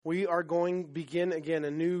We are going to begin again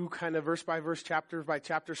a new kind of verse by verse, chapter by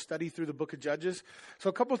chapter study through the book of Judges. So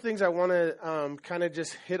a couple of things I want to kind of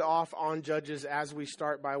just hit off on Judges as we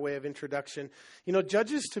start by way of introduction. You know,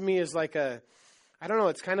 Judges to me is like a, I don't know,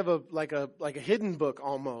 it's kind of like a hidden book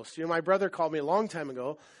almost. You know, my brother called me a long time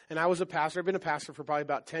ago, and I was a pastor. I've been a pastor for probably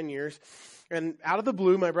about 10 years. And out of the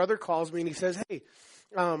blue, my brother calls me and he says, hey,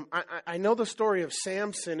 I know the story of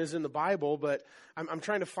Samson is in the Bible, but I'm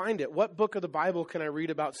trying to find it. What book of the Bible can I read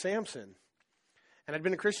about Samson? And I've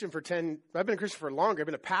been a Christian for longer. I've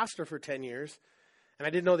been a pastor for 10 years, and I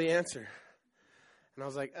didn't know the answer. And I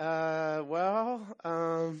was like, I'm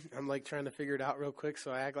like trying to figure it out real quick,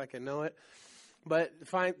 so I act like I know it. But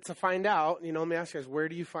to find out, you know, let me ask you guys, where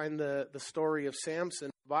do you find the story of Samson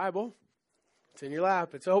in the Bible? It's in your lap.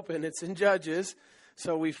 It's open. It's in Judges.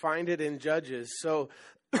 So we find it in Judges. So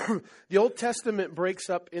the Old Testament breaks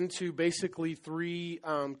up into basically three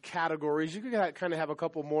categories. You could kind of have a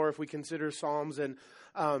couple more if we consider Psalms and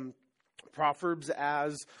Proverbs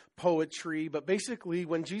as poetry. But basically,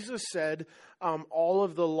 when Jesus said all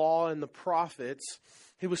of the law and the prophets,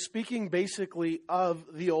 he was speaking basically of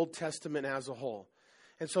the Old Testament as a whole.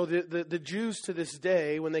 And so the Jews to this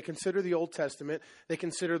day, when they consider the Old Testament, they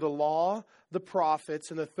consider the law, the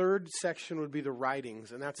prophets, and the third section would be the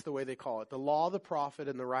writings. And that's the way they call it. The law, the prophet,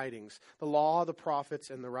 and the writings. The law, the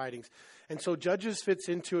prophets, and the writings. And so Judges fits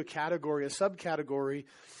into a category, a subcategory,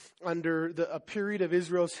 under a period of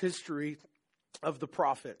Israel's history of the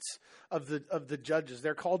prophets, of the judges.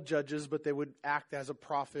 They're called judges, but they would act as a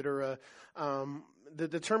prophet or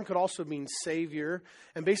the term could also mean savior.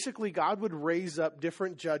 And basically, God would raise up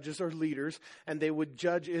different judges or leaders, and they would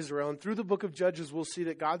judge Israel. And through the book of Judges, we'll see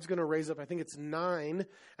that God's going to raise up, I think it's 9,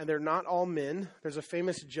 and they're not all men. There's a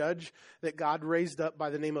famous judge that God raised up by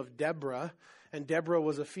the name of Deborah. And Deborah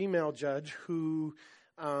was a female judge who,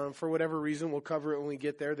 for whatever reason, we'll cover it when we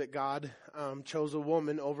get there, that God chose a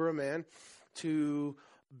woman over a man to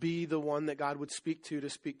be the one that God would speak to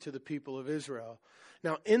the people of Israel.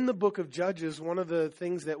 Now, in the book of Judges, one of the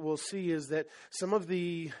things that we'll see is that some of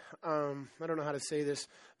the, I don't know how to say this,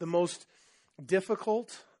 the most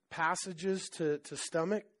difficult passages to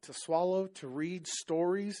stomach, to swallow, to read,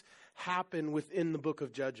 stories happen within the book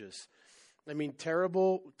of Judges. I mean,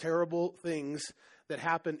 terrible, terrible things that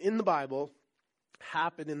happen in the Bible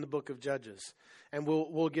happen in the book of Judges. And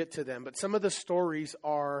we'll get to them. But some of the stories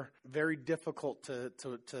are very difficult to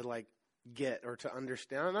like get or to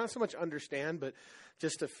understand. Not so much understand, but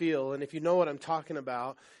just to feel. And if you know what I'm talking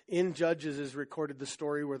about, in Judges is recorded the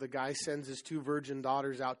story where the guy sends his 2 virgin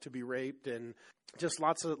daughters out to be raped, and just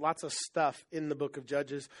lots of stuff in the book of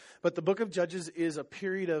Judges. But the book of Judges is a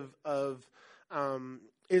period of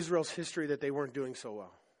Israel's history that they weren't doing so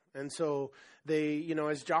well. And so they, you know,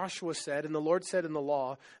 as Joshua said, and the Lord said in the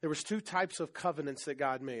law, there was 2 types of covenants that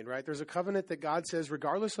God made, right? There's a covenant that God says,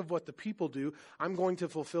 regardless of what the people do, I'm going to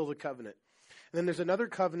fulfill the covenant. And then there's another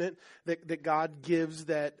covenant that God gives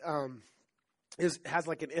that has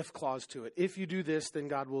like an if clause to it. If you do this, then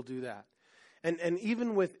God will do that. And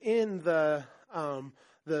even within the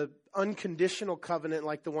unconditional covenant,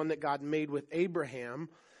 like the one that God made with Abraham,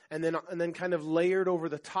 and then kind of layered over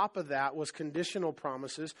the top of that was conditional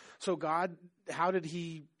promises. So God, how did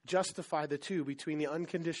he justify the two between the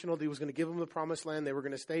unconditional, that he was going to give them the promised land, they were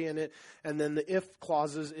going to stay in it, and then the if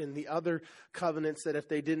clauses in the other covenants that if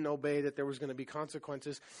they didn't obey, that there was going to be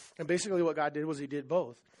consequences. And basically what God did was he did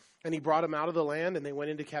both. And he brought them out of the land, and they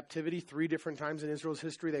went into captivity 3 different times in Israel's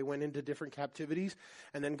history. They went into different captivities,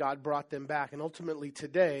 and then God brought them back. And ultimately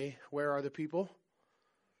today, where are the people?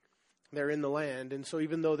 They're in the land. And so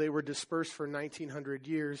even though they were dispersed for 1900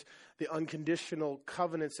 years, the unconditional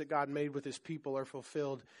covenants that God made with his people are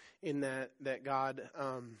fulfilled in that God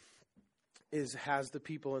has the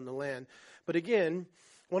people in the land. But again,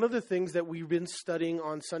 one of the things that we've been studying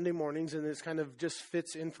on Sunday mornings, and this kind of just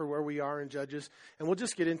fits in for where we are in Judges, and we'll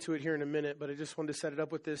just get into it here in a minute, but I just wanted to set it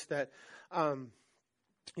up with this, that,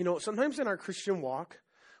 you know, sometimes in our Christian walk,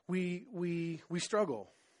 we struggle.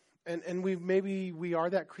 And maybe we are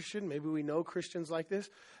that Christian. Maybe we know Christians like this,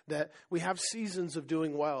 that we have seasons of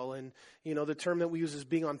doing well. And, you know, the term that we use is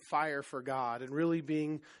being on fire for God and really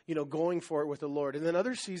being, you know, going for it with the Lord. And then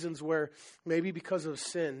other seasons where maybe because of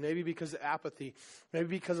sin, maybe because of apathy, maybe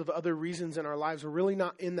because of other reasons in our lives, we're really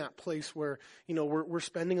not in that place where, you know, we're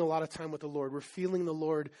spending a lot of time with the Lord. We're feeling the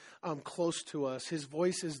Lord close to us. His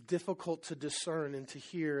voice is difficult to discern and to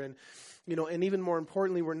hear. And, you know, and even more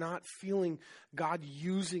importantly, we're not feeling God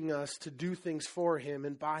using us to do things for him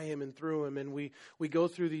and by him and through him. And we go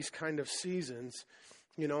through these kind of seasons,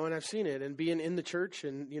 you know, and I've seen it. And being in the church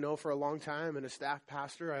and, you know, for a long time and a staff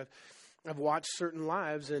pastor, I've watched certain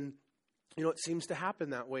lives, and it seems to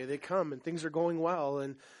happen that way. They come and things are going well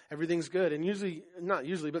and everything's good. And not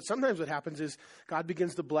usually, but sometimes what happens is God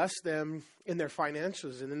begins to bless them in their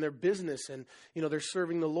finances and in their business. And, they're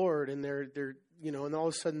serving the Lord and they're and all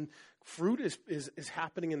of a sudden fruit is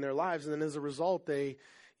happening in their lives. And then as a result, they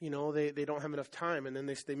don't have enough time. And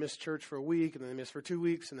then they miss church for a week and then they miss for 2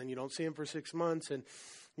 weeks and then you don't see them for 6 months. And,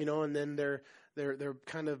 and then they're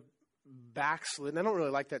kind of backslidden. I don't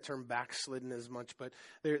really like that term backslidden as much, but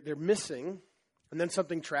they're missing, and then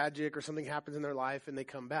something tragic or something happens in their life and they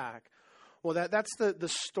come back. Well, that's the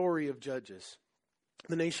story of Judges.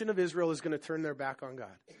 The nation of Israel is going to turn their back on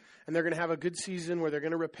God, and they're going to have a good season where they're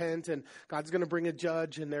going to repent, and God's going to bring a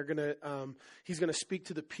judge, and he's going to speak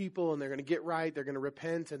to the people, and they're going to get right, they're going to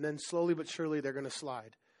repent, and then slowly but surely they're going to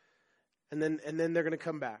slide, and then they're going to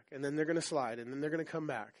come back, and then they're going to slide, and then they're going to come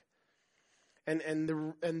back. And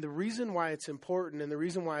the reason why it's important and the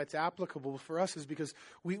reason why it's applicable for us is because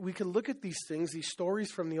we can look at these things, these stories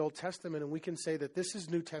from the Old Testament, and we can say that this is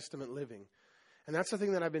New Testament living. And that's the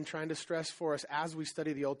thing that I've been trying to stress for us as we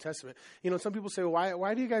study the Old Testament. Some people say, well,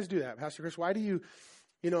 why do you guys do that, Pastor Chris? Why do you,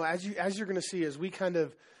 as you're going to see, as we kind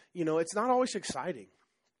of, it's not always exciting.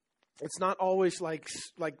 It's not always like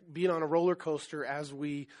being on a roller coaster as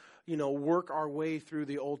we, work our way through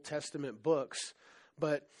the Old Testament books.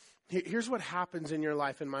 But here's what happens in your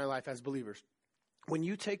life and my life as believers. When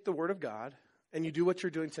you take the Word of God and you do what you're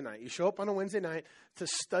doing tonight, you show up on a Wednesday night to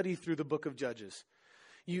study through the book of Judges.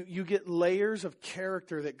 You get layers of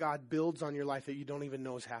character that God builds on your life that you don't even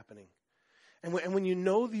know is happening. And when you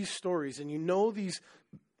know these stories and you know these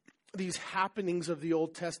happenings of the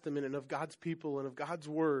Old Testament and of God's people and of God's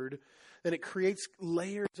Word, then it creates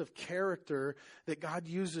layers of character that God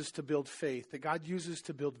uses to build faith, that God uses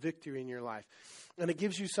to build victory in your life. And it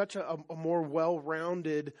gives you such a more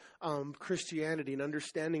well-rounded Christianity and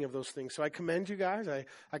understanding of those things. So I commend you guys.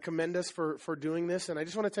 I commend us for doing this. And I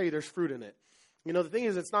just want to tell you there's fruit in it. The thing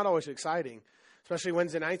is, it's not always exciting. Especially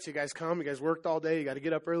Wednesday nights, you guys come, you guys worked all day, you got to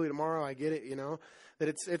get up early tomorrow. I get it, that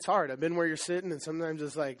it's hard. I've been where you're sitting, and sometimes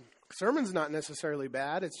it's like, sermon's not necessarily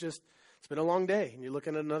bad. It's been a long day, and you're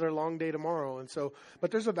looking at another long day tomorrow. And so, but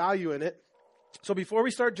there's a value in it. So before we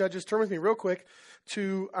start Judges, turn with me real quick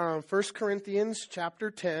to 1 Corinthians chapter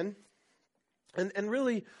 10. And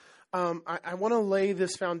really, I want to lay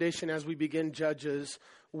this foundation as we begin Judges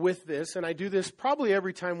with this. And I do this probably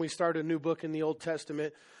every time we start a new book in the Old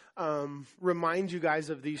Testament, remind you guys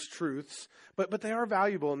of these truths. But they are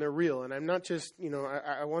valuable and they're real. And I'm not just,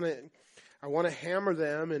 I want to hammer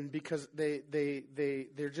them, and because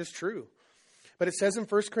they're just true. But it says in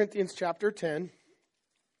 1 Corinthians chapter 10,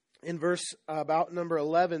 in verse about number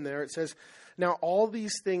 11 there, it says, "Now all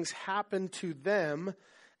these things happened to them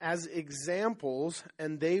as examples,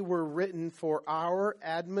 and they were written for our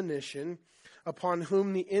admonition, upon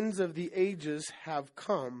whom the ends of the ages have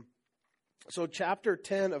come." So chapter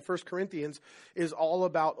 10 of 1 Corinthians is all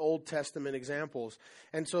about Old Testament examples.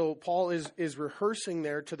 And so Paul is rehearsing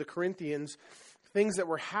there to the Corinthians things that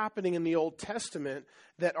were happening in the Old Testament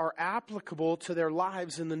that are applicable to their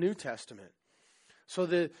lives in the New Testament. So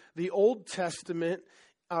the Old Testament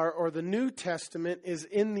or the New Testament is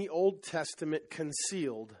in the Old Testament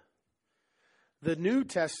concealed. The New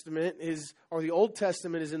Testament the Old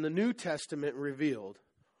Testament is in the New Testament revealed.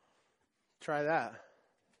 Try that.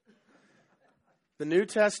 The New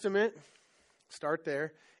Testament, start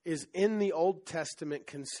there, is in the Old Testament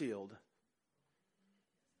concealed.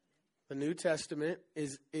 The New Testament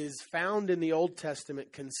is found in the Old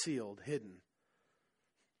Testament concealed, hidden.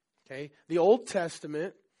 Okay? The Old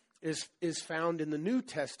Testament is found in the New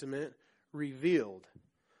Testament revealed.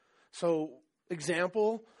 So,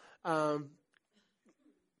 example,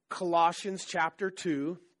 Colossians chapter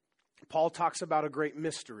 2, Paul talks about a great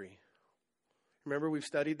mystery. Remember, we've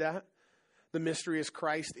studied that? The mystery is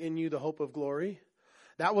Christ in you, the hope of glory.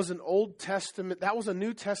 That was an Old Testament, that was a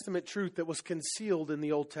New Testament truth that was concealed in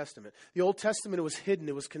the Old Testament. The Old Testament, it was hidden,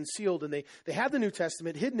 it was concealed, and they had the New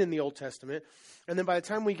Testament hidden in the Old Testament. And then by the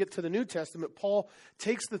time we get to the New Testament, Paul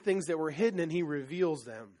takes the things that were hidden and he reveals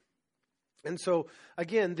them. And so,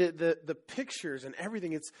 again, the pictures and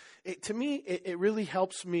everything, to me, it really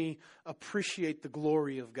helps me appreciate the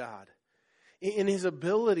glory of God in his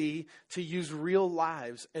ability to use real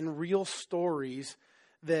lives and real stories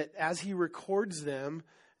that as he records them,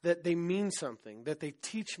 that they mean something, that they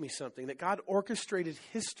teach me something, that God orchestrated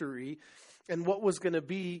history and what was going to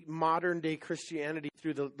be modern day Christianity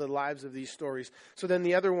through the lives of these stories. So then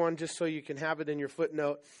the other one, just so you can have it in your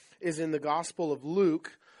footnote, is in the Gospel of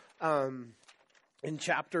Luke in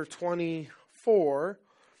chapter 24.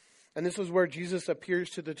 And this was where Jesus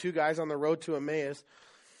appears to the two guys on the road to Emmaus.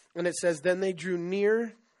 And it says, "Then they drew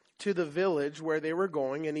near to the village where they were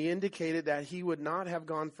going, and he indicated that he would not have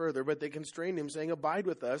gone further, but they constrained him, saying, "Abide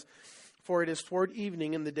with us, for it is toward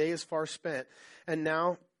evening, and the day is far spent." And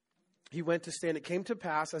now he went to stay, and it came to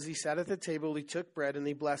pass, as he sat at the table, he took bread, and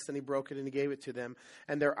he blessed, and he broke it, and he gave it to them.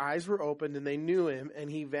 And their eyes were opened, and they knew him,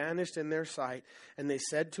 and he vanished in their sight. And they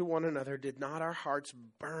said to one another, "Did not our hearts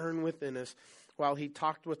burn within us while he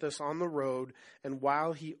talked with us on the road, and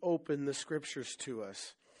while he opened the scriptures to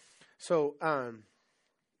us?" So,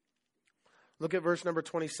 look at verse number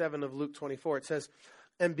 27 of Luke 24. It says,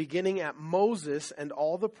 "And beginning at Moses and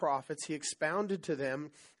all the prophets, he expounded to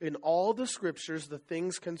them in all the scriptures the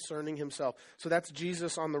things concerning himself." So that's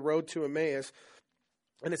Jesus on the road to Emmaus.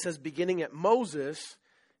 And it says, beginning at Moses,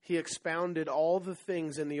 he expounded all the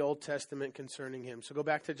things in the Old Testament concerning him. So go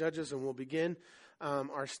back to Judges, and we'll begin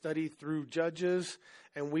our study through Judges,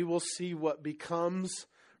 and we will see what becomes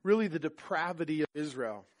really the depravity of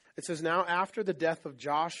Israel. It says, "Now after the death of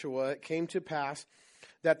Joshua, it came to pass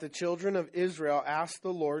that the children of Israel asked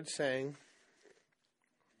the Lord, saying,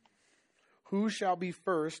 'Who shall be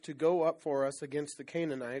first to go up for us against the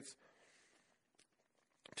Canaanites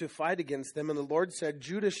to fight against them?' And the Lord said,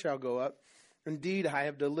 'Judah shall go up. Indeed, I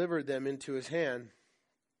have delivered them into his hand.'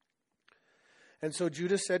 And so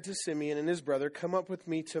Judah said to Simeon and his brother, 'Come up with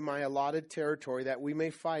me to my allotted territory, that we may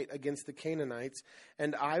fight against the Canaanites,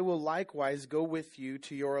 and I will likewise go with you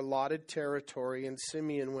to your allotted territory.' And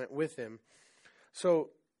Simeon went with him." So,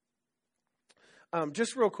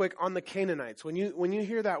 just real quick on the Canaanites, when you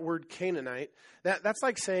hear that word Canaanite, that's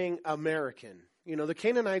like saying American. You know, the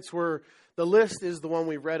Canaanites were, the list is the one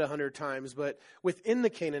we've read 100 times, but within the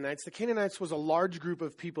Canaanites was a large group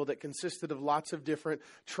of people that consisted of lots of different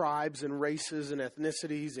tribes and races and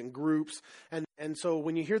ethnicities and groups. And so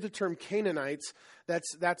when you hear the term Canaanites,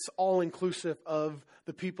 that's all inclusive of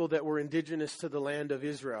the people that were indigenous to the land of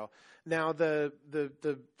Israel. Now, the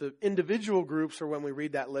individual groups are when we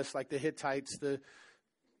read that list, like the Hittites, the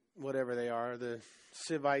whatever they are, the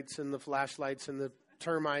Sivites and the Flashlights and the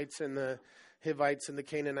Termites and the Hivites and the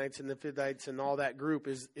Canaanites and the Fithites and all that group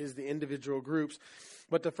is the individual groups.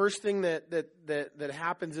 But the first thing that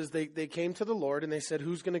happens is they came to the Lord and they said,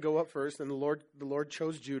 "Who's going to go up first?" And the Lord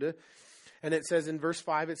chose Judah. And it says in verse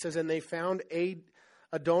 5, it says, "And they found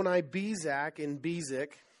Adoni-Bezek in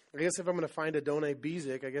Bezek." I guess if I'm going to find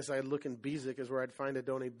Adoni-Bezek, I guess I'd look in Bezek is where I'd find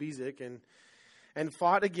Adoni-Bezek, and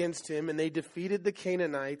fought against him, and they defeated the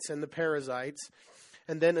Canaanites and the Perizzites.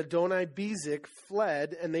 And then Adoni-Bezek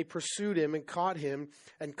fled, and they pursued him and caught him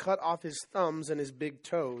and cut off his thumbs and his big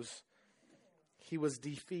toes. He was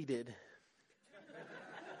defeated.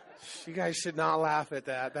 You guys should not laugh at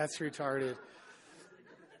that. That's retarded.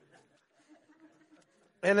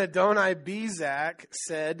 And Adoni-Bezek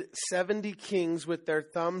said, 70 kings with their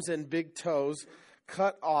thumbs and big toes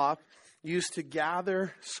cut off used to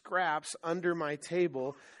gather scraps under my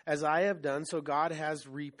table, as I have done, so God has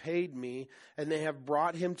repaid me. And they have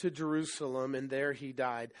brought him to Jerusalem, and there he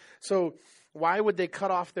died." So why would they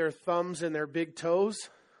cut off their thumbs and their big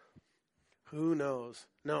toes? Who knows?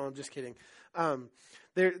 No, I'm just kidding.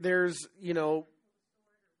 There's,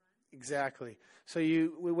 exactly. So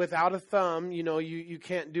without a thumb, you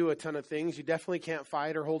can't do a ton of things. You definitely can't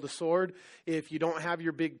fight or hold a sword. If you don't have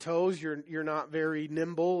your big toes, you're not very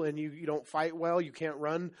nimble, and you don't fight well. You can't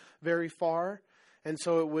run very far. And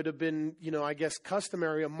so it would have been, I guess,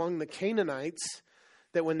 customary among the Canaanites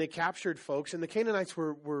that when they captured folks, and the Canaanites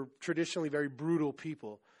were traditionally very brutal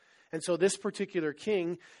people. And so this particular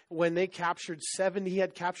king, when they captured 70, he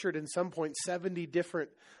had captured in some point 70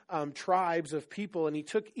 different tribes of people. And he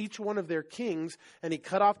took each one of their kings and he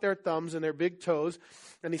cut off their thumbs and their big toes.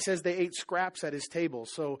 And he says they ate scraps at his table.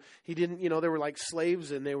 So he didn't, they were like slaves,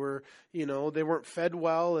 and they were, they weren't fed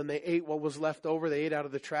well, and they ate what was left over. They ate out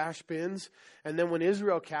of the trash bins. And then when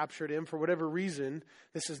Israel captured him, for whatever reason,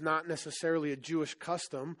 this is not necessarily a Jewish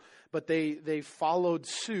custom, but they followed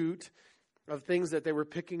suit of things that they were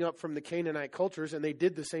picking up from the Canaanite cultures, and they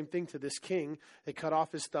did the same thing to this king. They cut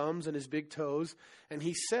off his thumbs and his big toes, and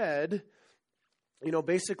he said,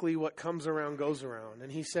 basically what comes around goes around.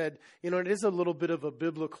 And he said, it is a little bit of a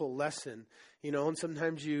biblical lesson, and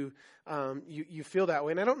sometimes you feel that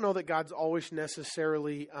way. And I don't know that God's always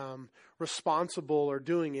necessarily responsible or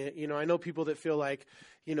doing it. I know people that feel like,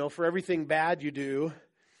 for everything bad you do,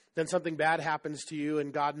 then something bad happens to you,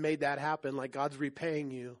 and God made that happen, like God's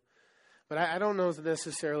repaying you. But I don't know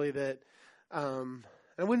necessarily that, I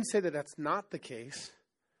wouldn't say that that's not the case.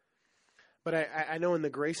 But I know in the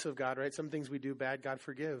grace of God, right, some things we do bad, God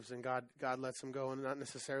forgives, and God lets them go, and not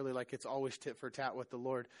necessarily like it's always tit for tat with the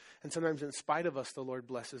Lord. And sometimes in spite of us, the Lord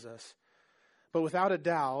blesses us. But without a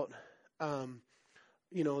doubt,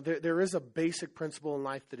 there is a basic principle in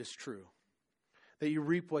life that is true, that you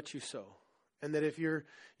reap what you sow. And that if you're,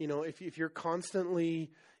 if you're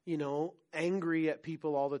constantly, angry at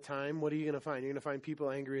people all the time, what are you going to find? You're going to find people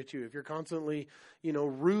angry at you. If you're constantly,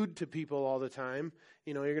 rude to people all the time,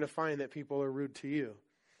 you're going to find that people are rude to you.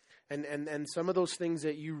 And some of those things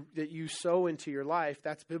that you sow into your life,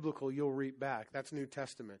 that's biblical, you'll reap back. That's New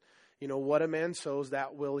Testament. What a man sows,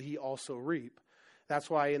 that will he also reap. That's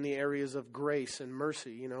why in the areas of grace and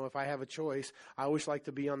mercy, if I have a choice, I always like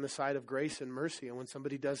to be on the side of grace and mercy. And when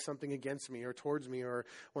somebody does something against me or towards me, or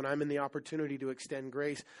when I'm in the opportunity to extend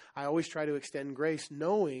grace, I always try to extend grace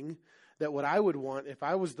knowing that what I would want, if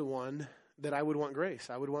I was the one, that I would want grace.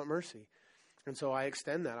 I would want mercy. And so I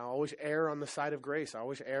extend that. I always err on the side of grace. I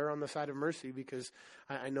always err on the side of mercy because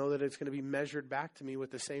I know that it's going to be measured back to me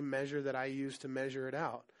with the same measure that I use to measure it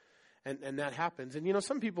out. And that happens. And,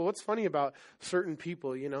 some people, what's funny about certain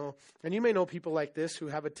people, and you may know people like this who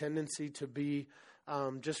have a tendency to be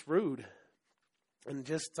just rude. And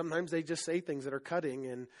just sometimes they just say things that are cutting.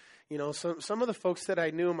 And, some of the folks that I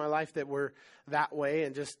knew in my life that were that way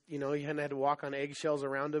and just, you kind of had to walk on eggshells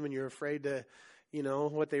around them and you're afraid to,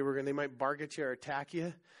 what they might bark at you or attack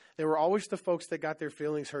you. They were always the folks that got their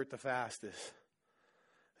feelings hurt the fastest.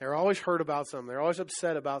 They were always hurt about something. They're always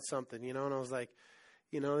upset about something, and I was like,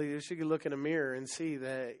 you should look in a mirror and see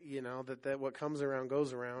that, that what comes around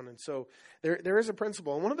goes around. And so there is a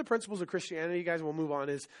principle. And one of the principles of Christianity, you guys, we'll move on,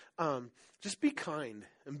 is just be kind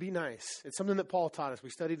and be nice. It's something that Paul taught us. We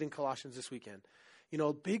studied in Colossians this weekend.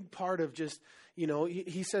 A big part of just,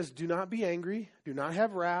 he says, do not be angry, do not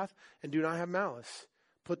have wrath, and do not have malice.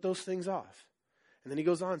 Put those things off. And then he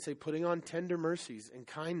goes on and say, putting on tender mercies and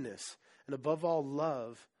kindness, and above all,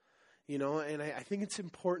 love. And I think it's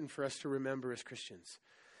important for us to remember as Christians,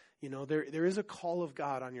 there is a call of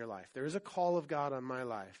God on your life. There is a call of God on my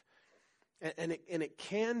life. And it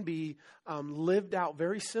can be lived out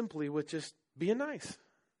very simply with just being nice.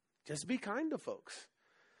 Just be kind to folks.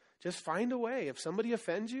 Just find a way. If somebody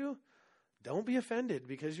offends you, don't be offended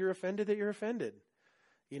because you're offended that you're offended.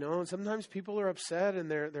 And sometimes people are upset and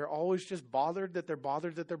they're always just bothered that they're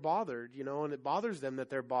bothered that they're bothered, and it bothers them that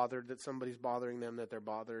they're bothered that somebody's bothering them that they're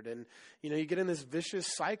bothered. And, you get in this vicious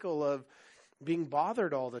cycle of being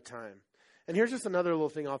bothered all the time. And here's just another little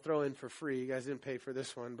thing I'll throw in for free. You guys didn't pay for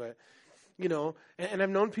this one, but, and I've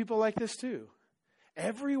known people like this too.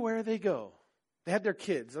 Everywhere they go, they had their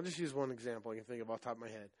kids. I'll just use one example I can think of off the top of my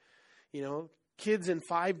head. Kids in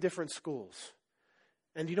 5 different schools.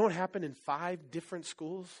 And you know what happened in 5 different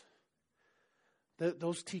schools?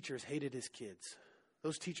 Those teachers hated his kids.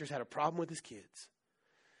 Those teachers had a problem with his kids.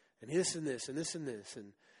 And this and this and this and this.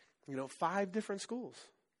 And, 5 different schools.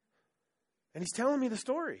 And he's telling me the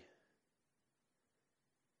story.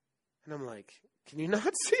 And I'm like, can you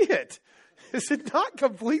not see it? Is it not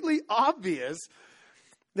completely obvious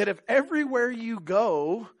that if everywhere you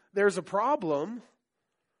go, there's a problem,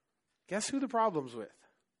 guess who the problem's with?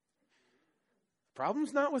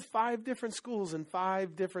 Problem's not with 5 different schools and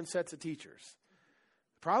 5 different sets of teachers.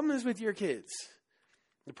 The problem is with your kids.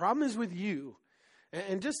 The problem is with you.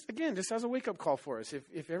 And just as a wake-up call for us,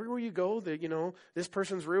 if everywhere you go, that this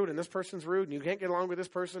person's rude and this person's rude and you can't get along with this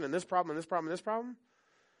person and this problem and this problem and this problem,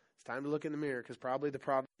 it's time to look in the mirror because probably the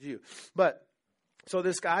problem is you. But so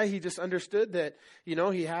this guy, he just understood that,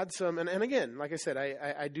 he had some, and again, like I said,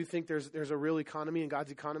 I do think there's a real economy in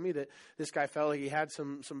God's economy that this guy felt like he had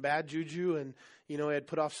some bad juju and, he had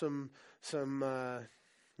put off some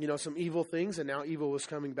evil things and now evil was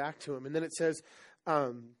coming back to him. And then it says,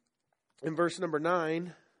 in verse number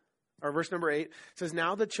 8, it says,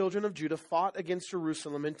 now the children of Judah fought against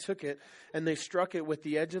Jerusalem and took it, and they struck it with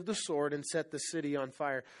the edge of the sword and set the city on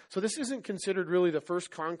fire. So this isn't considered really the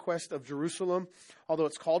first conquest of Jerusalem, although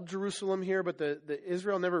it's called Jerusalem here, but the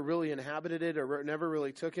Israel never really inhabited it or never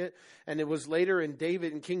really took it. And it was later in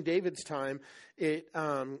King David's time, it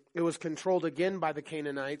was controlled again by the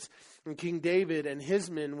Canaanites. And King David and his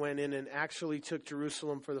men went in and actually took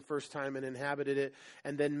Jerusalem for the first time and inhabited it,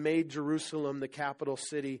 and then made Jerusalem the capital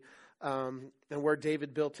city. And where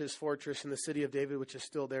David built his fortress in the city of David, which is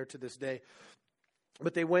still there to this day.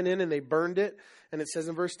 But they went in and they burned it. And it says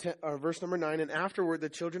in verse number 9, and afterward the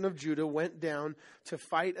children of Judah went down to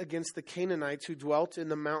fight against the Canaanites who dwelt in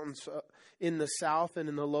the mountains in the south and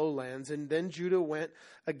in the lowlands. And then Judah went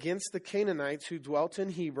against the Canaanites who dwelt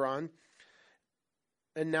in Hebron.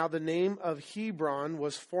 And now the name of Hebron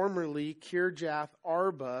was formerly Kirjath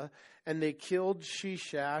Arba, and they killed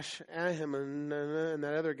Sheshash, Ahiman, and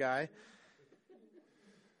that other guy.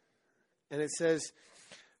 And it says,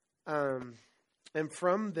 and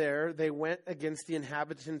from there they went against the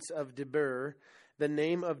inhabitants of Debir. The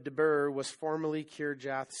name of Debir was formerly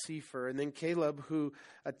Kirjath-Sepher. And then Caleb, who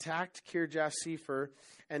attacked Kirjath-Sepher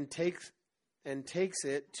and takes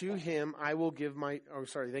it, to him I will give my,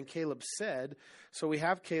 then Caleb said, so we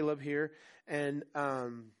have Caleb here, and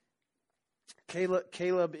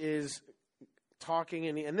Caleb is talking,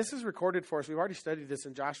 and this is recorded for us. We've already studied this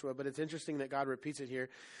in Joshua, but it's interesting that God repeats it here.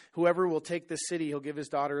 Whoever will take this city, he'll give his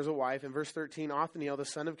daughter as a wife. In verse 13, Othniel, the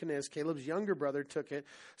son of Kenaz, Caleb's younger brother, took it,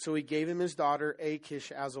 so he gave him his daughter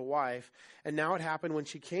Achish as a wife. And now it happened when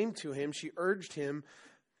she came to him, she urged him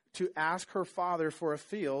to ask her father for a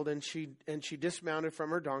field, and she dismounted from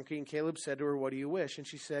her donkey, and Caleb said to her, what do you wish? And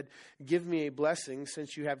she said, give me a blessing,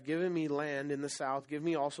 since you have given me land in the south, give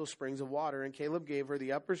me also springs of water. And Caleb gave her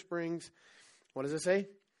the upper springs, what does it say?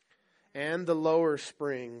 And the lower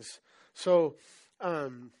springs. So,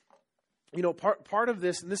 part of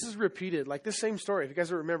this, and this is repeated, like this same story. If you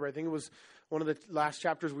guys remember, I think it was one of the last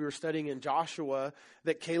chapters we were studying in Joshua,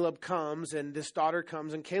 that Caleb comes and this daughter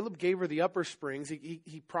comes, and Caleb gave her the upper springs.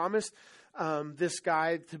 He promised this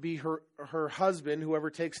guy to be her husband, whoever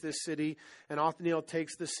takes this city, and Othniel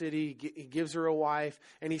takes the city. He gives her a wife,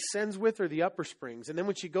 and he sends with her the upper springs. And then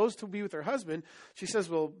when she goes to be with her husband, she says,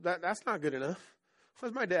 well, that's not good enough.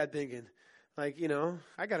 What's my dad thinking? Like,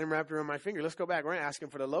 I got him wrapped around my finger. Let's go back. We're going to ask him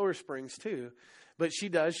for the lower springs too. But she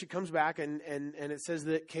does. She comes back, and it says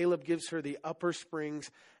that Caleb gives her the upper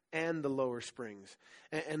springs and the lower springs.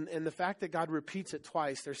 And the fact that God repeats it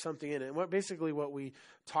twice, there's something in it. And basically what we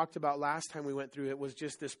talked about last time we went through it was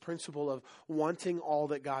just this principle of wanting all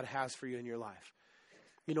that God has for you in your life.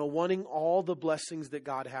 Wanting all the blessings that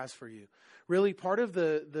God has for you. Really, part of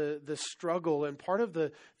the struggle and part of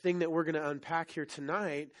the thing that we're going to unpack here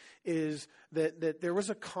tonight is that there was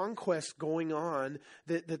a conquest going on,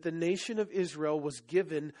 that the nation of Israel was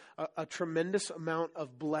given a tremendous amount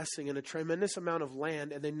of blessing and a tremendous amount of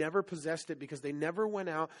land, and they never possessed it because they never went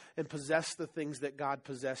out and possessed the things that God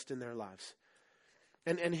possessed in their lives.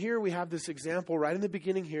 And here we have this example right in the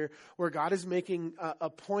beginning here where God is making a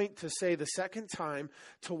point to say the second time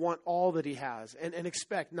to want all that he has and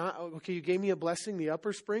expect not, okay, you gave me a blessing, the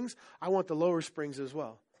upper springs, I want the lower springs as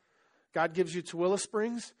well. God gives you Tooele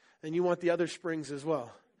Springs, and you want the other springs as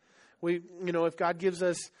well. If God gives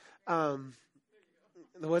us,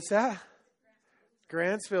 what's that?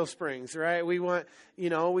 Grantsville Springs, right? We want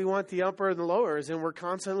the upper and the lowers, and we're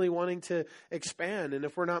constantly wanting to expand. And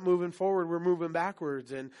if we're not moving forward, we're moving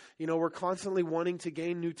backwards. And, we're constantly wanting to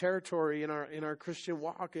gain new territory in our Christian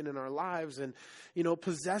walk and in our lives, and,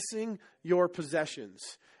 possessing your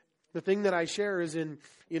possessions. The thing that I share is in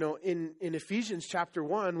Ephesians chapter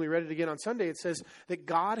 1, we read it again on Sunday. It says that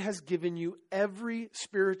God has given you every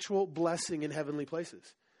spiritual blessing in heavenly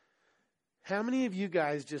places. How many of you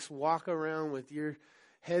guys just walk around with your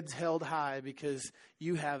heads held high because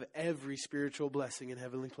you have every spiritual blessing in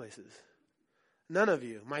heavenly places? None of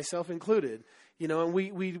you, myself included. And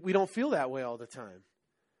we don't feel that way all the time.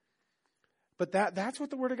 But that's what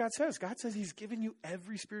the Word of God says. God says he's given you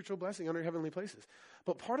every spiritual blessing under heavenly places.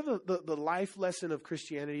 But part of the life lesson of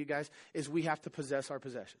Christianity, you guys, is we have to possess our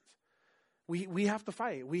possessions. We have to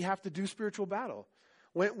fight. We have to do spiritual battle.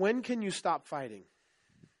 When can you stop fighting?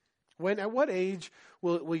 At what age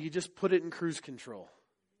will you just put it in cruise control?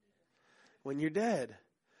 When you're dead.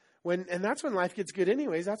 And that's when life gets good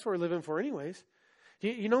anyways. That's what we're living for anyways.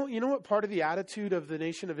 You know what part of the attitude of the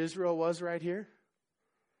nation of Israel was right here?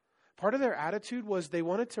 Part of their attitude was they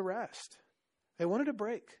wanted to rest. They wanted a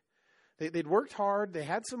break. They'd worked hard. They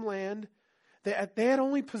had some land. They had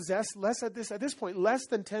only possessed at this point, less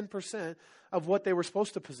than 10% of what they were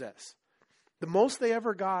supposed to possess. The most they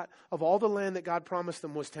ever got of all the land that God promised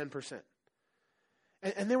them was 10%.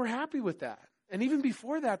 And they were happy with that. And even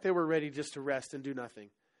before that, they were ready just to rest and do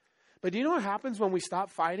nothing. But do you know what happens when we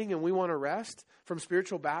stop fighting and we want to rest from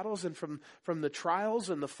spiritual battles and from the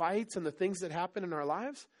trials and the fights and the things that happen in our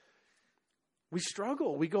lives? We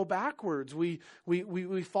struggle. We go backwards. We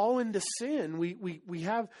fall into sin.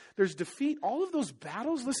 There's defeat. All of those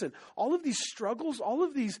battles, listen, all of these struggles, all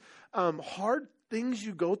of these hard things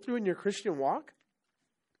you go through in your Christian walk,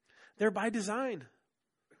 they're by design.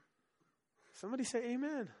 Somebody say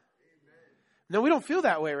amen. No, we don't feel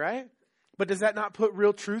that way, right? But does that not put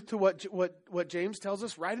real truth to what James tells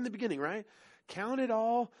us right in the beginning, right? Count it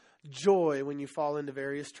all joy when you fall into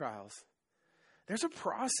various trials. There's a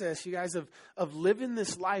process, you guys, of living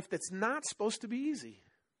this life that's not supposed to be easy.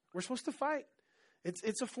 We're supposed to fight.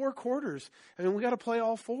 It's a 4 quarters. I mean, we got to play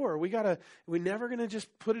all 4. We're never going to just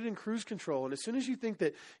put it in cruise control. And as soon as you think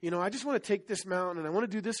that, I just want to take this mountain and I want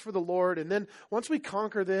to do this for the Lord. And then once we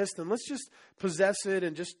conquer this, then let's just possess it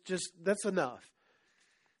and just that's enough.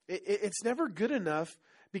 It's never good enough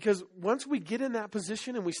Because once we get in that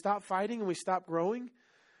position and we stop fighting and we stop growing,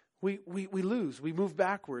 we lose. We move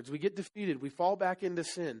backwards. We get defeated. We fall back into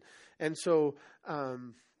sin. And so,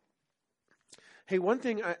 hey, one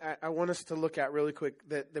thing I want us to look at really quick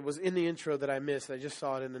that was in the intro that I missed. I just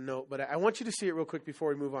saw it in the note, but I want you to see it real quick before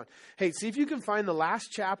we move on. Hey, see if you can find the last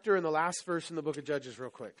chapter and the last verse in the book of Judges real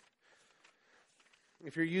quick.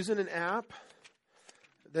 If you're using an app,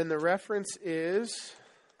 then the reference is,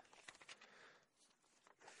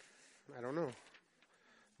 I don't know,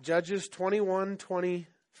 Judges 21:25.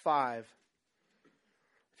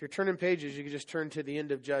 If you're turning pages, you can just turn to the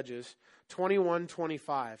end of Judges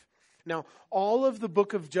 21:25. Now, all of the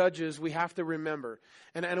book of Judges we have to remember.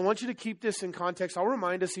 And I want you to keep this in context. I'll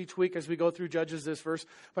remind us each week as we go through Judges this verse.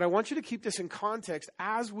 But I want you to keep this in context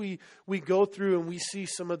as we go through and we see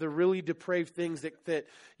some of the really depraved things that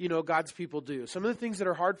God's people do. Some of the things that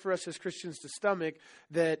are hard for us as Christians to stomach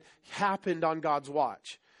that happened on God's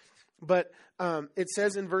watch. But it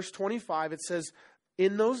says in verse 25, it says,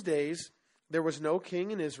 in those days there was no king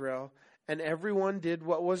in Israel, and everyone did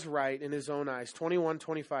what was right in his own eyes.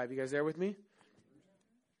 21:25. You guys there with me?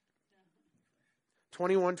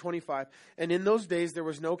 21:25. And in those days there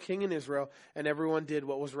was no king in Israel, and everyone did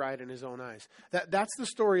what was right in his own eyes. That's the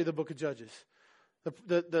story of the book of Judges.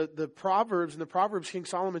 The Proverbs, in the Proverbs, King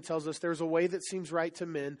Solomon tells us there's a way that seems right to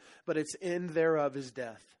men, but its end thereof is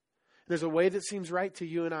death. There's a way that seems right to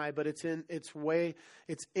you and I, but its end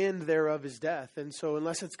thereof is death. And so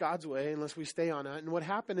unless it's God's way, unless we stay on it. And what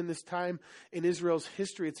happened in this time in Israel's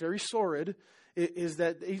history, it's very sordid, is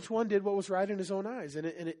that each one did what was right in his own eyes. And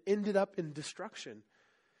it ended up in destruction.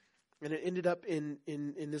 And it ended up in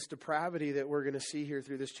this depravity that we're going to see here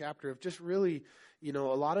through this chapter of just really, a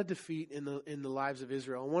lot of defeat in the lives of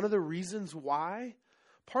Israel. And one of the reasons why,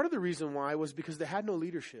 part of the reason why was because they had no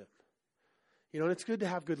leadership. And it's good to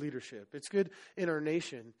have good leadership. It's good in our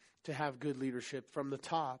nation to have good leadership from the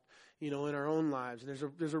top, in our own lives. And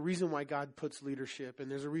there's a reason why God puts leadership. And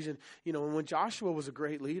there's a reason, and when Joshua was a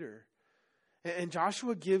great leader, and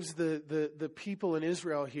Joshua gives the people in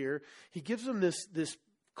Israel here, he gives them this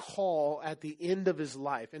call at the end of his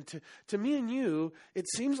life. And to me and you, it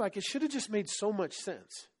seems like it should have just made so much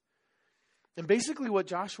sense. And basically what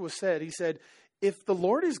Joshua said, he said, if the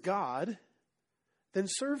Lord is God, then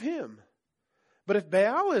serve him. But if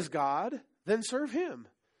Baal is God, then serve him.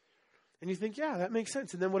 And you think, yeah, that makes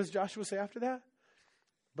sense. And then what does Joshua say after that?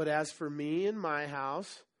 But as for me and my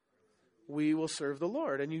house, we will serve the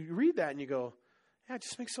Lord. And you read that and you go, yeah, it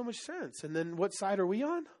just makes so much sense. And then what side are we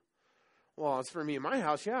on? Well, it's for me and my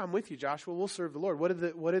house. Yeah, I'm with you, Joshua. We'll serve the Lord. What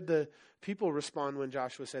did the people respond when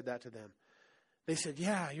Joshua said that to them? They said,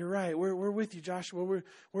 yeah, you're right. We're with you, Joshua.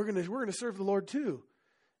 We're gonna serve the Lord too.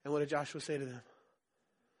 And what did Joshua say to them?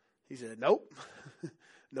 He said, nope,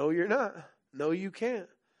 no, you're not. No, you can't.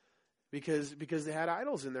 Because they had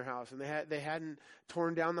idols in their house, and they hadn't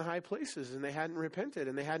torn down the high places, and they hadn't repented,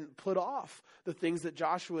 and they hadn't put off the things that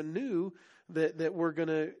Joshua knew that were going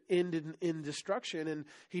to end in destruction. And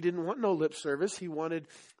he didn't want no lip service. He wanted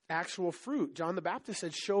actual fruit. John the Baptist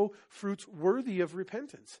said, show fruits worthy of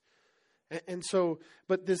repentance. And so,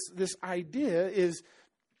 but this idea is,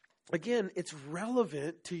 again, it's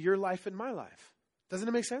relevant to your life and my life. Doesn't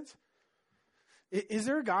it make sense? Is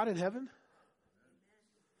there a God in heaven?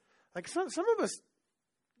 Like some of us,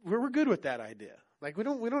 we're good with that idea. Like we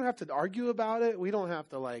don't have to argue about it. We don't have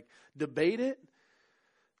to debate it.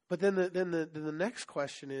 But then the next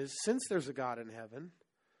question is, since there's a God in heaven,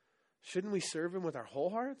 shouldn't we serve him with our whole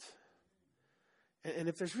hearts? And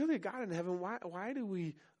if there's really a God in heaven, why do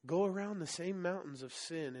we go around the same mountains of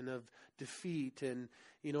sin and of defeat? And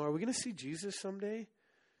are we going to see Jesus someday?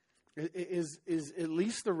 Is at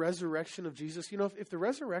least the resurrection of Jesus. If the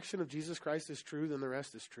resurrection of Jesus Christ is true, then the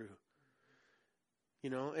rest is true.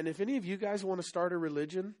 And if any of you guys want to start a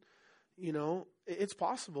religion, it's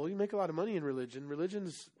possible. You make a lot of money in religion.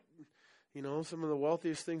 Religion's, some of the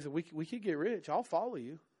wealthiest things that we could get rich. I'll follow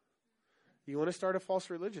you. You want to start a false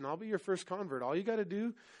religion? I'll be your first convert. All you got to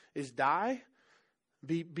do is die,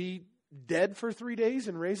 be dead for 3 days,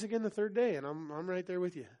 and raise again the third day. And I'm right there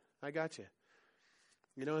with you. I got you.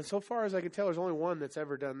 And so far as I can tell, there's only one that's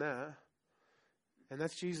ever done that. And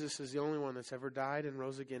that's Jesus is the only one that's ever died and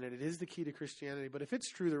rose again. And it is the key to Christianity. But if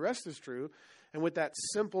it's true, the rest is true. And with that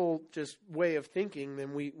simple just way of thinking,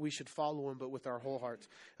 then we should follow him, but with our whole hearts.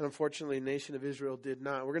 And unfortunately, the nation of Israel did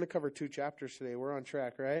not. We're going to cover 2 chapters today. We're on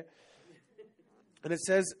track, right? And it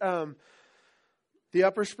says, the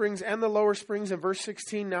upper springs and the lower springs in verse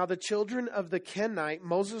 16. Now the children of the Kenite,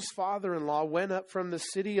 Moses' father-in-law, went up from the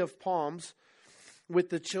city of palms, with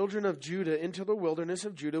the children of Judah into the wilderness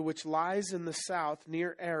of Judah, which lies in the south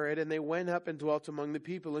near Arad, and they went up and dwelt among the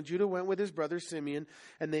people. And Judah went with his brother Simeon,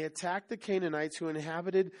 and they attacked the Canaanites who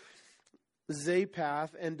inhabited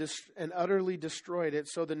Zapath and utterly destroyed it.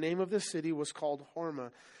 So the name of the city was called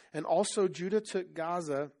Hormah. And also Judah took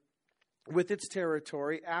Gaza with its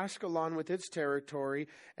territory, Ashkelon with its territory,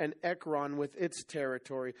 and Ekron with its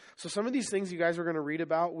territory. So some of these things you guys are going to read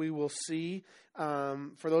about, we will see.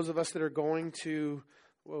 For those of us that are going to,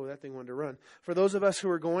 whoa, that thing wanted to run. For those of us who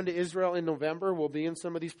are going to Israel in November, we'll be in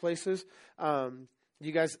some of these places.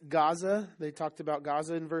 You guys, Gaza, they talked about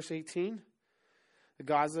Gaza in verse 18.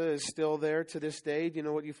 Gaza is still there to this day. Do you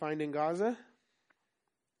know what you find in Gaza?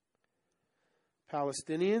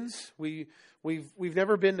 Palestinians. We've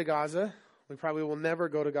never been to Gaza. We probably will never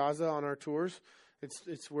go to Gaza on our tours.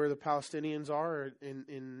 It's where the Palestinians are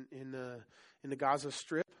in the Gaza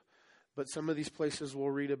Strip. But some of these places we'll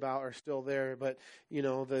read about are still there. But you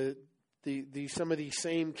know, some of these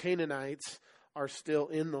same Canaanites are still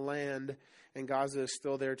in the land, and Gaza is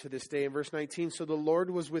still there to this day. In verse 19, so the Lord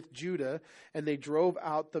was with Judah, and they drove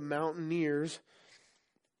out the mountaineers,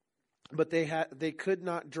 but they could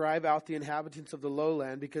not drive out the inhabitants of the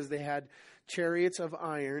lowland, because they had chariots of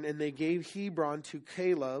iron, and they gave Hebron to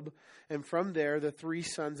Caleb, and from there the three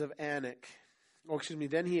sons of Anak.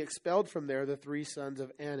 Then he expelled from there the three sons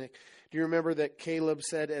of Anak. Do you remember that Caleb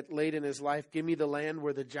said late in his life, give me the land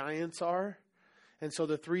where the giants are? And so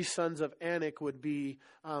the three sons of Anak would be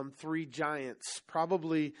three giants.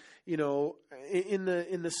 Probably, you know, in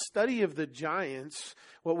the study of the giants,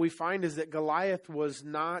 what we find is that Goliath was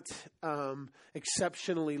not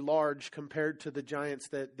exceptionally large compared to the giants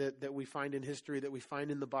that we find in history, that we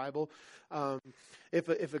find in the Bible.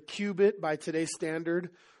 If a cubit by today's standard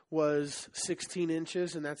was 16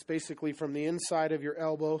 inches, and that's basically from the inside of your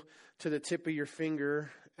elbow to the tip of your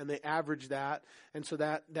finger, and they average that. And so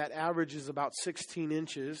that average is about 16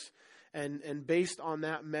 inches. And based on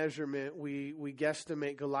that measurement, we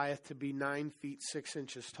guesstimate Goliath to be 9 feet 6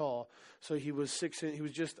 inches tall. So he was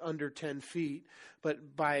just under 10 feet.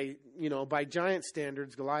 But by giant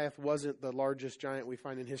standards, Goliath wasn't the largest giant we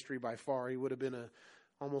find in history by far. He would have been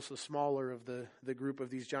almost the smaller of the group of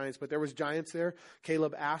these giants. But there was giants there.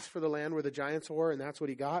 Caleb asked for the land where the giants were, and that's what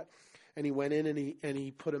he got. And he went in and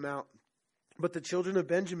he put them out. But the children of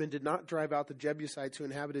Benjamin did not drive out the Jebusites who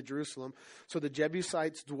inhabited Jerusalem. So the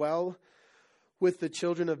Jebusites dwell with the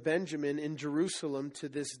children of Benjamin in Jerusalem to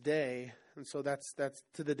this day. And so that's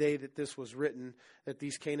to the day that this was written, that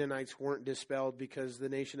these Canaanites weren't dispelled, because the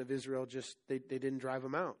nation of Israel they didn't drive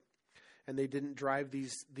them out. And they didn't drive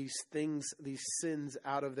these sins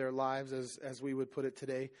out of their lives, as we would put it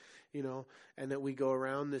today, you know, and that we go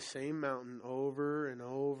around the same mountain over and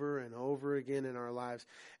over and over again in our lives.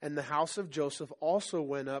 And the house of Joseph also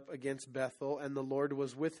went up against Bethel, and the Lord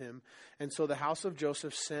was with him. And so the house of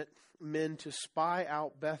Joseph sent men to spy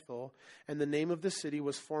out Bethel, and the name of the city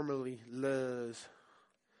was formerly Luz.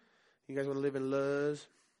 You guys want to live in Luz?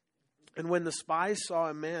 And when the spies saw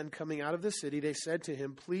a man coming out of the city, they said to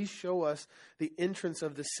him, please show us the entrance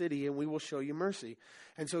of the city, and we will show you mercy.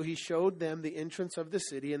 And so he showed them the entrance of the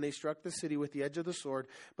city, and they struck the city with the edge of the sword,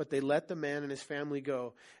 but they let the man and his family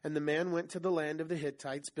go. And the man went to the land of the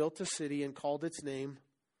Hittites, built a city, and called its name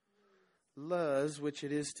Luz, which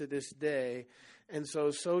it is to this day. And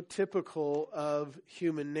so typical of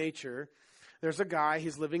human nature. There's a guy,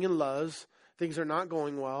 he's living in Luz. Things are not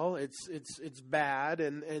going well. It's bad.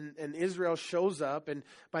 And Israel shows up, and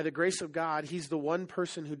by the grace of God, he's the one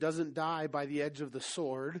person who doesn't die by the edge of the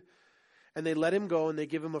sword. And they let him go, and they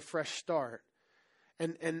give him a fresh start.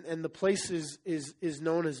 And the place is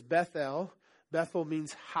known as Bethel. Bethel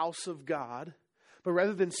means house of God. But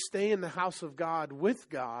rather than stay in the house of God with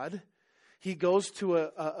God, he goes to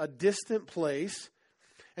a distant place,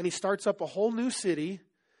 and he starts up a whole new city.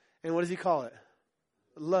 And what does he call it?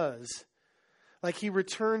 Luz. Like he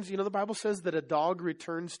returns, you know, the Bible says that a dog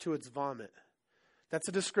returns to its vomit. That's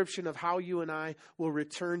a description of how you and I will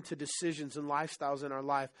return to decisions and lifestyles in our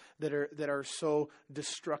life that are so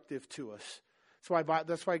destructive to us.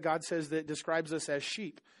 That's why God says that describes us as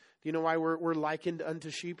sheep. Do you know why we're likened unto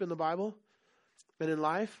sheep in the Bible and in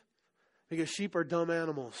life? Because sheep are dumb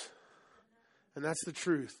animals, and that's the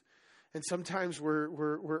truth. And sometimes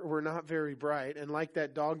we're not very bright, and like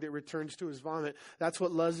that dog that returns to his vomit, that's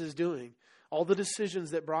what Luz is doing. All the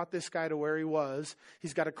decisions that brought this guy to where he was,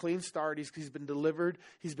 he's got a clean start, he's been delivered,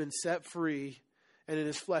 he's been set free, and in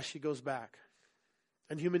his flesh he goes back.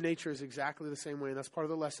 And human nature is exactly the same way, and that's part of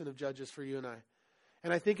the lesson of Judges for you and I.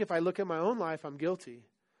 And I think if I look at my own life, I'm guilty.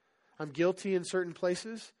 I'm guilty in certain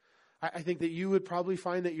places. I think that you would probably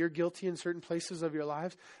find that you're guilty in certain places of your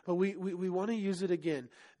lives, but we want to use it again,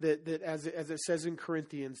 that as it says in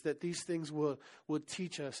Corinthians, that these things will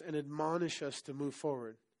teach us and admonish us to move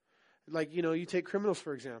forward. Like, you take criminals,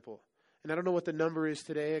 for example, and I don't know what the number is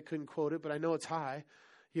today. I couldn't quote it, but I know it's high.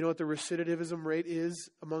 You know what the recidivism rate is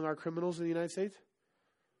among our criminals in the United States?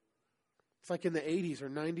 It's like in the 80s or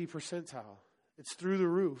 90 percentile. It's through the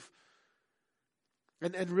roof.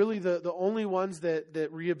 And really the only ones that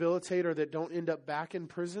rehabilitate or that don't end up back in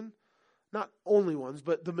prison, not only ones,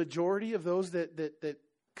 but the majority of those that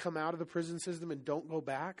come out of the prison system and don't go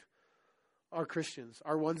back are Christians,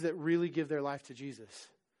 are ones that really give their life to Jesus.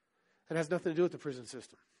 It has nothing to do with the prison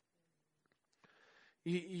system.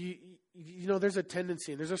 You know, there's a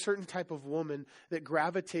tendency, and there's a certain type of woman that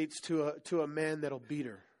gravitates to a man that'll beat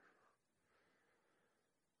her.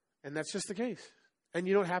 And that's just the case. And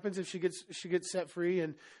you know what happens if she gets set free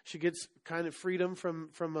and she gets kind of freedom from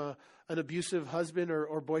an abusive husband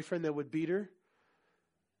or boyfriend that would beat her?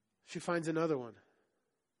 She finds another one.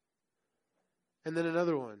 And then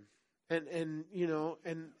another one. And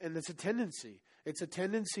it's a tendency. It's a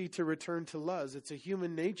tendency to return to lust. It's a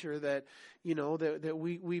human nature that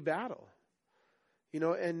we battle.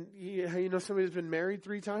 And somebody who's been married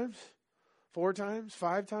 3 times, 4 times,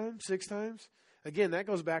 5 times, 6 times. Again, that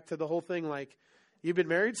goes back to the whole thing, like, you've been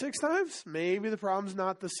married 6 times? Maybe the problem's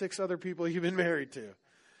not the 6 other people you've been married to.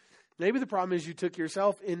 Maybe the problem is you took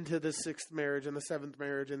yourself into the 6th marriage and the 7th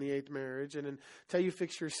marriage and the 8th marriage, and until you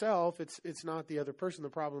fix yourself, it's not the other person. The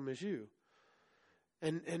problem is you.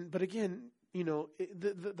 But again,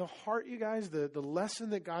 the heart, you guys, the lesson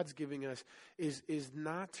that God's giving us is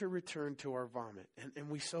not to return to our vomit, and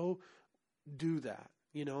we so do that.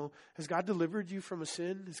 Has God delivered you from a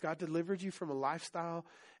sin? Has God delivered you from a lifestyle?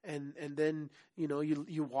 And then,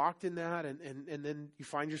 you walked in that and then you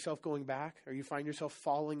find yourself going back, or you find yourself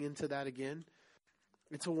falling into that again.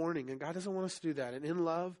 It's a warning, and God doesn't want us to do that. And in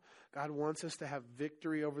love, God wants us to have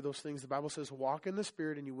victory over those things. The Bible says, walk in the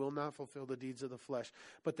Spirit and you will not fulfill the deeds of the flesh.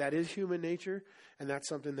 But that is human nature, and that's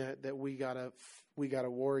something that we gotta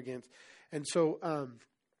war against. And so,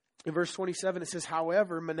 in verse 27, it says,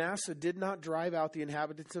 however, Manasseh did not drive out the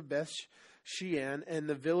inhabitants of Beth Shean and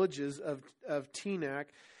the villages of Teanak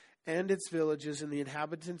and its villages, and the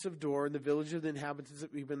inhabitants of Dor, and the villages of the inhabitants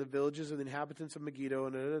of Eben, the villages of the inhabitants of Megiddo,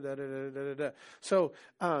 and So,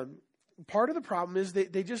 part of the problem is they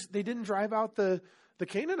didn't drive out the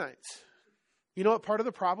Canaanites. You know what part of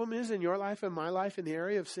the problem is in your life and my life in the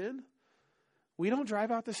area of sin? We don't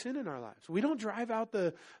drive out the sin in our lives. We don't drive out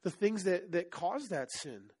the things that cause that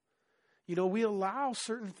sin. We allow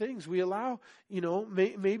certain things. We allow,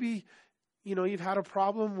 maybe, you've had a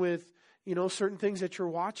problem with, certain things that you're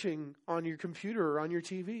watching on your computer or on your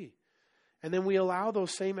TV. And then we allow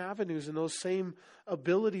those same avenues and those same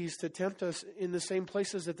abilities to tempt us in the same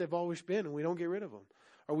places that they've always been, and we don't get rid of them.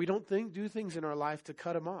 Or we don't do things in our life to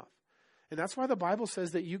cut them off. And that's why the Bible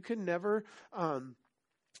says that you can never,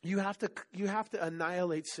 you have to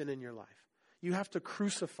annihilate sin in your life. You have to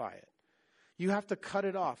crucify it. You have to cut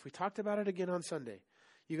it off. We talked about it again on Sunday.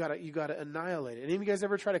 You gotta annihilate it. Any of you guys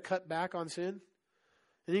ever try to cut back on sin?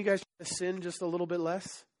 Any of you guys try to sin just a little bit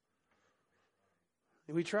less?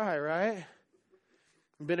 We try, right?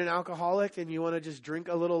 You've been an alcoholic and you want to just drink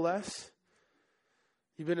a little less?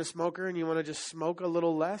 You've been a smoker and you want to just smoke a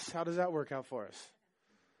little less? How does that work out for us?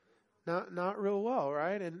 Not real well,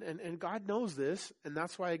 right? And God knows this, and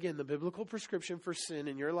that's why, again, the biblical prescription for sin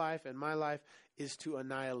in your life and my life is to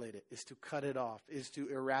annihilate it, is to cut it off, is to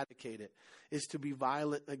eradicate it, is to be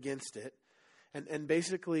violent against it. And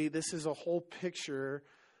basically, this is a whole picture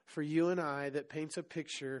for you and I that paints a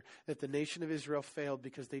picture that the nation of Israel failed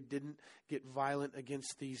because they didn't get violent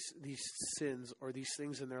against these sins or these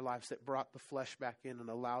things in their lives that brought the flesh back in and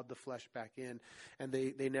allowed the flesh back in, and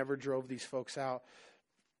they never drove these folks out.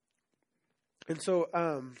 And so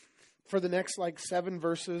for the next 7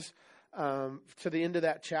 verses to the end of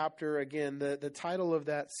that chapter, again, the title of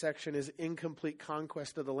that section is Incomplete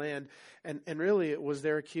Conquest of the Land. And really it was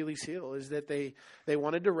their Achilles heel, is that they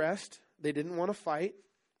wanted to rest. They didn't want to fight.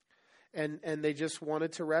 And they just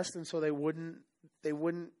wanted to rest, and so they wouldn't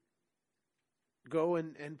go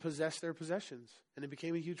and possess their possessions. And it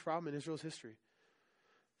became a huge problem in Israel's history.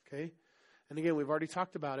 Okay? And again, we've already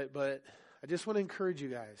talked about it, but I just want to encourage you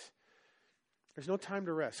guys. There's no time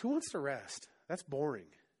to rest. Who wants to rest? That's boring.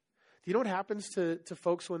 Do you know what happens to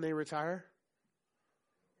folks when they retire?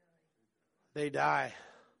 They die.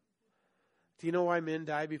 Do you know why men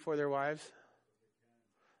die before their wives?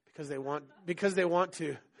 Because they want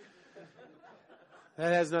to.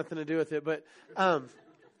 That has nothing to do with it. But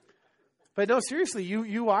But no, seriously,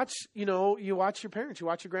 you watch your parents, you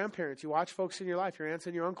watch your grandparents, you watch folks in your life, your aunts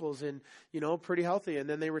and your uncles, and, pretty healthy. And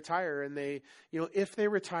then they retire, and if they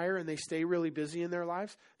retire and they stay really busy in their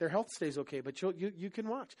lives, their health stays okay. But you can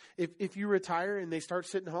watch. If you retire and they start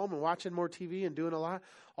sitting home and watching more TV and doing a lot,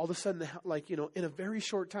 all of a sudden, in a very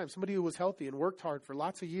short time, somebody who was healthy and worked hard for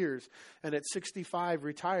lots of years and at 65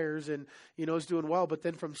 retires and, is doing well. But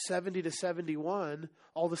then from 70 to 71,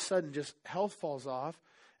 all of a sudden just health falls off.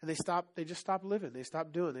 And they just stopped living. They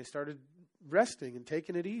stopped doing. They started resting and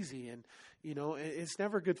taking it easy. And, it's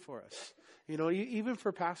never good for us. Even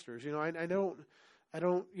for pastors, I don't,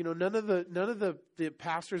 none of the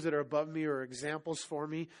pastors that are above me or examples for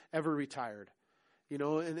me ever retired.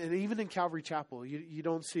 And even in Calvary Chapel, you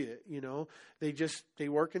don't see it, they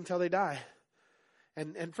work until they die.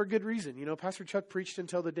 And for good reason. Pastor Chuck preached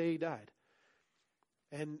until the day he died.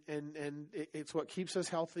 And it's what keeps us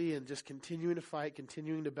healthy and just continuing to fight,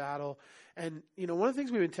 continuing to battle. And, one of the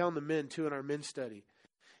things we've been telling the men, too, in our men's study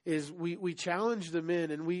is we challenge the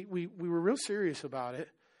men, and we were real serious about it.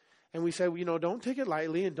 And we said, don't take it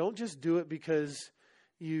lightly and don't just do it because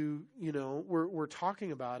we're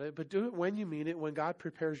talking about it, but do it when you mean it, when God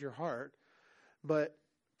prepares your heart. But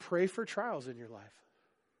pray for trials in your life.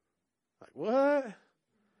 Like, what?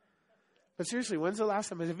 But seriously, when's the last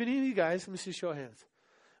time? If any of you guys, let me see, show of hands.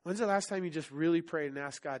 When's the last time you just really prayed and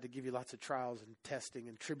asked God to give you lots of trials and testing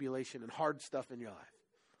and tribulation and hard stuff in your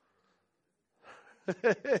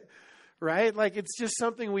life? Right? Like, it's just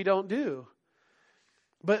something we don't do.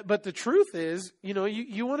 But the truth is,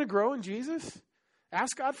 you want to grow in Jesus?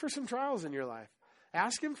 Ask God for some trials in your life.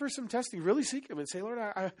 Ask Him for some testing. Really seek Him and say, Lord,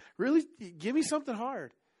 I really, give me something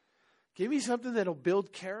hard. Give me something that'll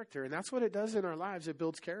build character. And that's what it does in our lives. It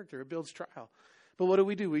builds character. It builds trial. But what do?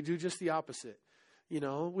 We do just the opposite. We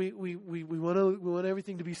want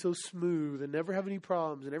everything to be so smooth and never have any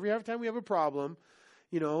problems. And every time we have a problem,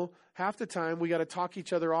 half the time we got to talk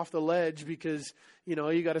each other off the ledge because,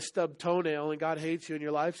 you got a stubbed toenail and God hates you and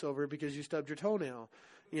your life's over because you stubbed your toenail.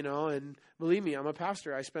 And believe me, I'm a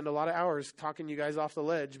pastor. I spend a lot of hours talking you guys off the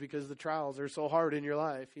ledge because the trials are so hard in your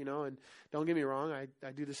life, and don't get me wrong.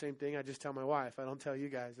 I do the same thing. I just tell my wife. I don't tell you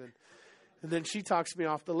guys. And then she talks me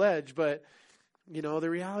off the ledge. But, the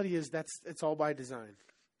reality is it's all by design.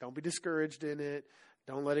 Don't be discouraged in it.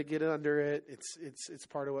 Don't let it get under it. It's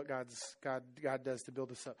part of what God does to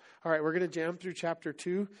build us up. All right, we're going to jam through chapter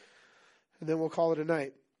 2, and then we'll call it a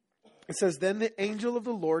night. It says, Then the angel of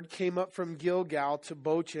the Lord came up from Gilgal to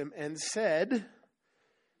Bochim and said,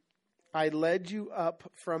 I led you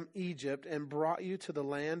up from Egypt and brought you to the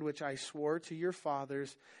land which I swore to your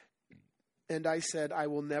fathers. And I said, I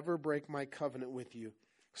will never break my covenant with you.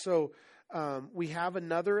 So we have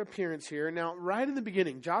another appearance here. Now, right in the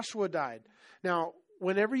beginning, Joshua died. Now,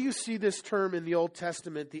 whenever you see this term in the Old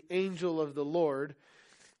Testament, the angel of the Lord,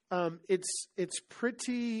 it's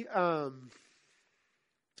pretty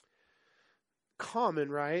common,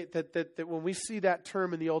 right? That when we see that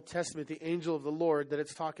term in the Old Testament, the angel of the Lord, that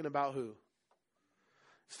it's talking about who?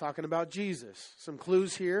 It's talking about Jesus. Some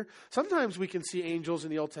clues here. Sometimes we can see angels in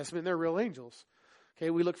the Old Testament, and they're real angels. Okay,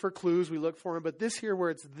 we look for clues, we look for them. But this here where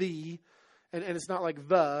it's the, and it's not like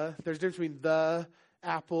the, there's a difference between the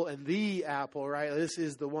apple and the apple, right? This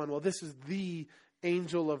is the one. Well, this is the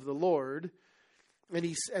angel of the Lord.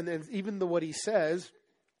 And then even what he says.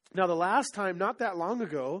 Now, the last time, not that long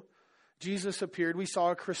ago, Jesus appeared. We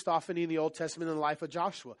saw a Christophany in the Old Testament in the life of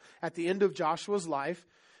Joshua. At the end of Joshua's life,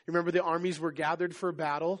 remember the armies were gathered for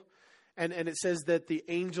battle. And it says that the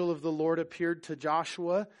angel of the Lord appeared to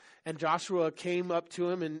Joshua. And Joshua came up to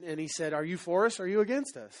him and he said, are you for us or are you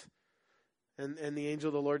against us? And the angel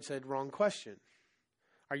of the Lord said, wrong question.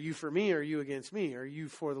 Are you for me or are you against me? Are you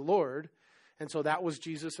for the Lord? And so that was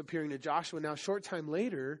Jesus appearing to Joshua. Now, a short time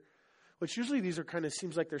later, which usually these are kind of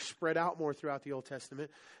seems like they're spread out more throughout the Old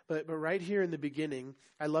Testament. But right here in the beginning,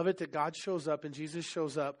 I love it that God shows up and Jesus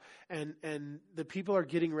shows up and the people are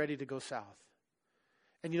getting ready to go south.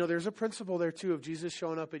 And, there's a principle there, too, of Jesus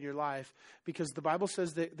showing up in your life because the Bible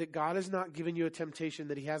says that God has not given you a temptation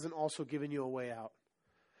that he hasn't also given you a way out.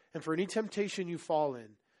 And for any temptation you fall in,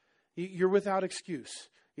 you're without excuse.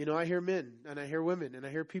 I hear men and I hear women and I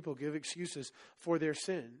hear people give excuses for their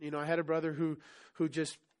sin. I had a brother who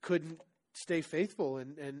just couldn't stay faithful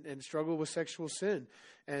and struggle with sexual sin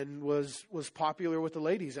and was popular with the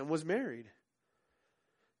ladies and was married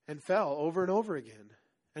and fell over and over again.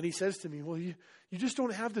 And he says to me, well, you just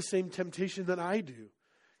don't have the same temptation that I do.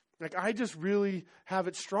 Like, I just really have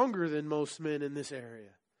it stronger than most men in this area.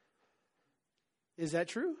 Is that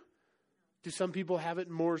true? Do some people have it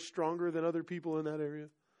more stronger than other people in that area?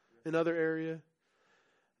 In other area?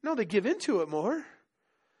 No, they give into it more.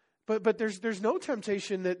 But there's no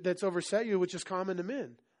temptation that's overset you, which is common to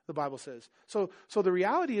men, the Bible says. So the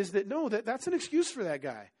reality is that's an excuse for that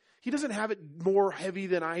guy. He doesn't have it more heavy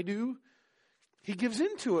than I do. He gives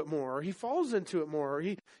into it more, or he falls into it more.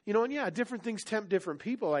 Or different things tempt different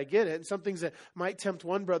people. I get it. And some things that might tempt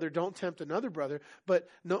one brother don't tempt another brother. But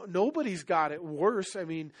nobody's got it worse.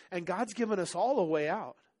 And God's given us all a way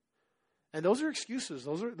out. And those are excuses.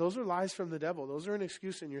 Those are lies from the devil. Those are an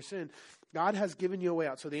excuse in your sin. God has given you a way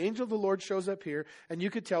out. So the angel of the Lord shows up here, and you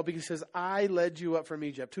could tell because he says, I led you up from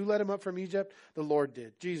Egypt. Who led him up from Egypt? The Lord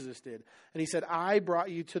did. Jesus did. And he said, I brought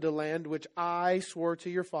you to the land which I swore to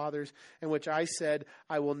your fathers, and which I said,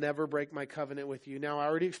 I will never break my covenant with you. Now, I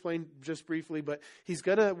already explained just briefly, but he's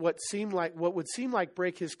going to what would seem like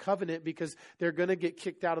break his covenant, because they're going to get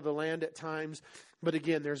kicked out of the land at times. But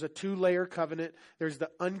again, there's a 2-layer covenant. There's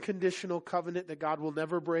the unconditional covenant that God will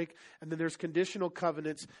never break. And then there's conditional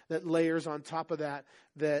covenants that layers on top of that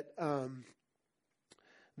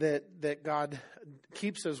God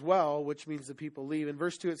keeps as well, which means the people leave. In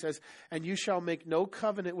verse 2 it says, and you shall make no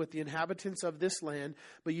covenant with the inhabitants of this land,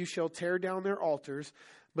 but you shall tear down their altars.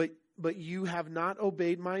 But you have not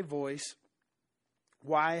obeyed my voice.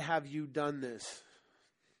 Why have you done this?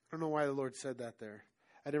 I don't know why the Lord said that there.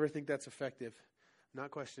 I never think that's effective. I'm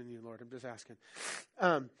not questioning you, Lord. I'm just asking.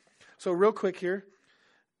 So real quick here.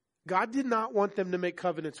 God did not want them to make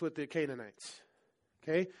covenants with the Canaanites.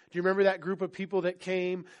 Okay? Do you remember that group of people that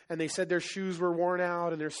came and they said their shoes were worn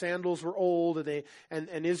out and their sandals were old,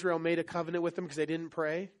 and Israel made a covenant with them because they didn't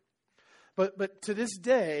pray? But to this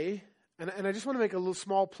day, and I just want to make a little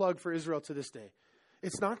small plug for Israel to this day.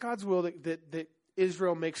 It's not God's will that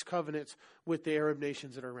Israel makes covenants with the Arab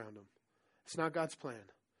nations that are around them. It's not God's plan.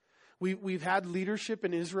 We've had leadership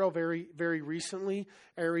in Israel very, very recently,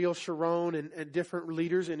 Ariel Sharon and different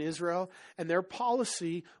leaders in Israel, and their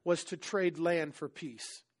policy was to trade land for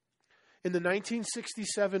peace. In the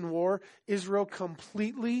 1967 war, Israel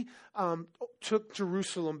completely took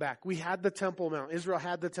Jerusalem back. We had the Temple Mount. Israel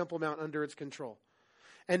had the Temple Mount under its control.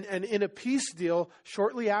 And in a peace deal,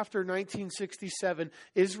 shortly after 1967,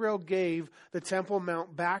 Israel gave the Temple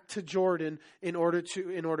Mount back to Jordan in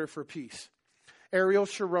order for peace. Ariel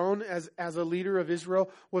Sharon, as a leader of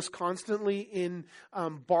Israel, was constantly in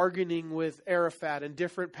bargaining with Arafat and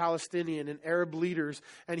different Palestinian and Arab leaders,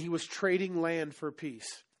 and he was trading land for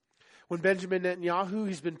peace. When Benjamin Netanyahu,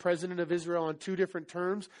 he's been president of Israel on 2 different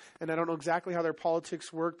terms, and I don't know exactly how their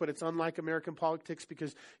politics work, but it's unlike American politics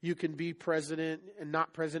because you can be president and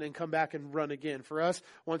not president and come back and run again. For us,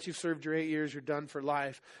 once you've served your 8 years, you're done for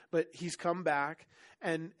life. But he's come back,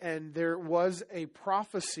 and there was a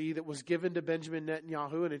prophecy that was given to Benjamin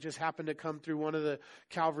Netanyahu, and it just happened to come through one of the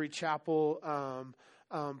Calvary Chapel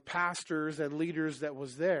pastors and leaders that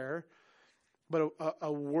was there. But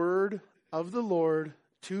a word of the Lord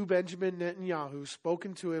to Benjamin Netanyahu,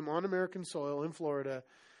 spoken to him on American soil in Florida,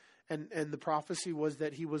 and the prophecy was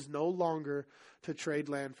that he was no longer to trade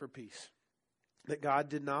land for peace. That God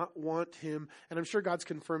did not want him, and I'm sure God's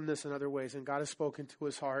confirmed this in other ways, and God has spoken to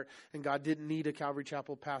his heart, and God didn't need a Calvary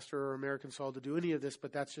Chapel pastor or American soil to do any of this,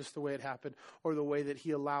 but that's just the way it happened, or the way that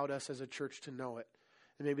he allowed us as a church to know it.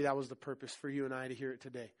 And maybe that was the purpose for you and I to hear it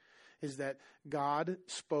today. Is that God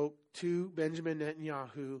spoke to Benjamin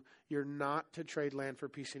Netanyahu, you're not to trade land for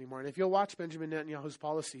peace anymore. And if you'll watch Benjamin Netanyahu's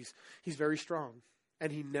policies, he's very strong.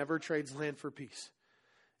 And he never trades land for peace.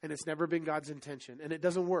 And it's never been God's intention. And it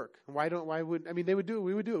doesn't work. They would do it,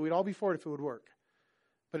 we would do it. We'd all be for it if it would work.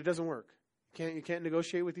 But it doesn't work. You can't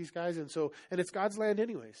negotiate with these guys. And it's God's land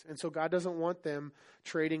anyways. And so God doesn't want them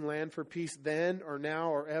trading land for peace then or now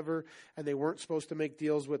or ever. And they weren't supposed to make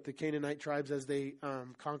deals with the Canaanite tribes as they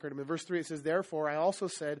conquered them. In verse 3 it says, therefore I also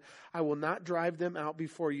said, I will not drive them out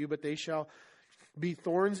before you, but they shall be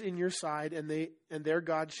thorns in your side, and their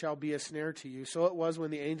God shall be a snare to you. So it was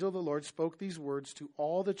when the angel of the Lord spoke these words to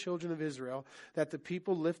all the children of Israel that the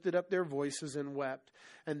people lifted up their voices and wept.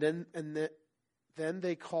 And then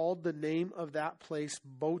they called the name of that place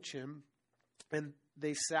Bochim, and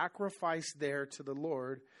they sacrificed there to the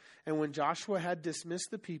Lord. And when Joshua had dismissed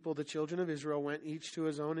the people, the children of Israel went each to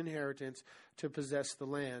his own inheritance to possess the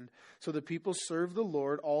land. So the people served the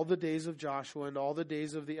Lord all the days of Joshua and all the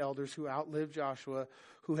days of the elders who outlived Joshua,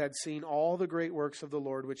 who had seen all the great works of the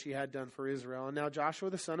Lord which he had done for Israel. And now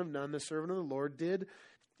Joshua the son of Nun, the servant of the Lord,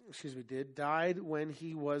 died when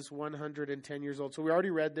he was 110 years old. So we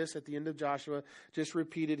already read this at the end of Joshua, just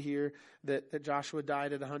repeated here that Joshua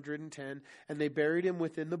died at 110. And they buried him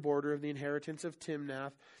within the border of the inheritance of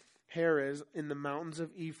Timnath Heres in the mountains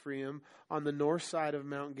of Ephraim on the north side of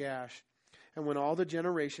Mount Gash. And when all the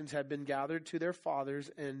generations had been gathered to their fathers,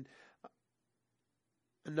 and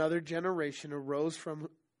another generation arose from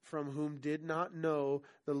from whom did not know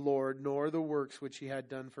the Lord, nor the works which he had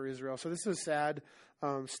done for Israel. So this is a sad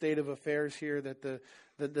state of affairs here, that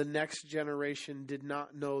the next generation did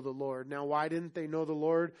not know the Lord. Now, why didn't they know the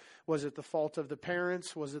Lord? Was it the fault of the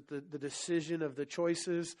parents? Was it the decision of the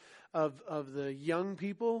choices of the young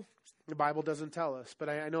people? The Bible doesn't tell us, but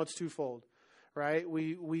I know it's twofold. Right?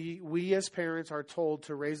 We as parents are told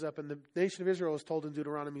to raise up, and the nation of Israel is told in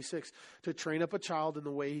Deuteronomy 6 to train up a child in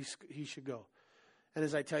the way he should go. And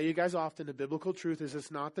as I tell you guys often, the biblical truth is it's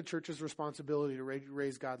not the church's responsibility to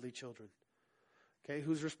raise godly children. Okay,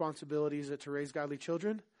 whose responsibility is it to raise godly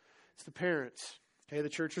children? It's the parents. Okay, the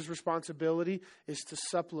church's responsibility is to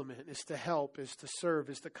supplement, is to help, is to serve,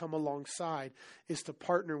 is to come alongside, is to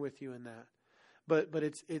partner with you in that. But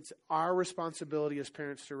it's our responsibility as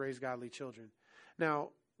parents to raise godly children. Now,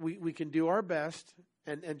 we can do our best,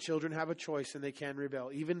 and children have a choice, and they can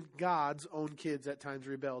rebel. Even God's own kids at times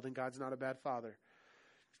rebelled, and God's not a bad father.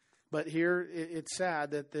 But here, it's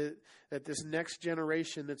sad that this next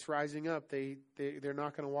generation that's rising up, they're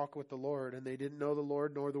not going to walk with the Lord, and they didn't know the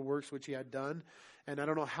Lord nor the works which he had done. And I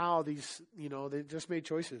don't know how they just made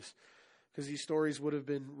choices, because these stories would have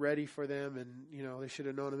been ready for them, and, they should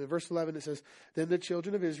have known them. In verse 11, it says, "Then the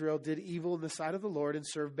children of Israel did evil in the sight of the Lord and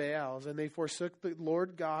served Baals, and they forsook the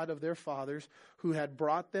Lord God of their fathers, who had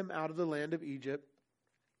brought them out of the land of Egypt,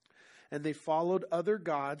 and they followed other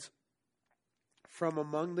gods from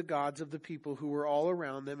among the gods of the people who were all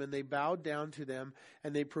around them, and they bowed down to them,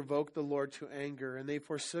 and they provoked the Lord to anger. And they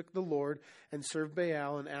forsook the Lord and served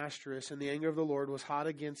Baal and Ashtoreth, and the anger of the Lord was hot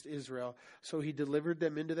against Israel. So he delivered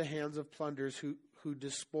them into the hands of plunderers who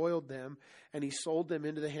despoiled them, and he sold them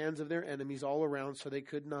into the hands of their enemies all around, so they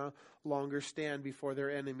could no longer stand before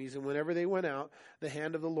their enemies. And whenever they went out, the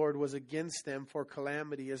hand of the Lord was against them for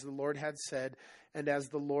calamity, as the Lord had said, and as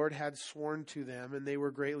the Lord had sworn to them, and they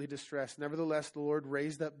were greatly distressed. Nevertheless, the Lord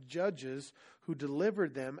raised up judges who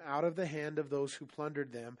delivered them out of the hand of those who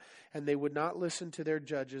plundered them, and they would not listen to their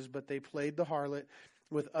judges, but they played the harlot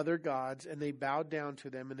with other gods, and they bowed down to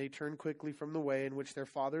them, and they turned quickly from the way in which their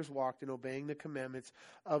fathers walked in obeying the commandments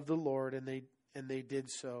of the Lord, and they did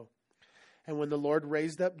so. And when the Lord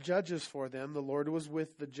raised up judges for them, the Lord was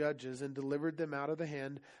with the judges and delivered them out of the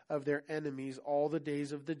hand of their enemies all the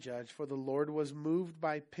days of the judge. For the Lord was moved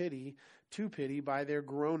by pity by their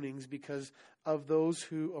groanings because of those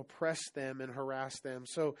who oppressed them and harassed them.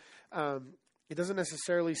 So it doesn't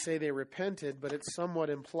necessarily say they repented, but it's somewhat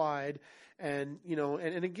implied. And,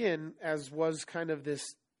 and again, as was kind of this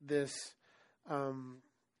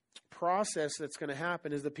process that's going to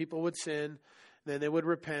happen, is that people would sin, then they would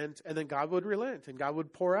repent, and then God would relent, and God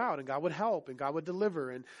would pour out, and God would help, and God would deliver.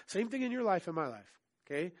 And same thing in your life and my life,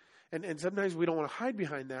 okay? And sometimes we don't want to hide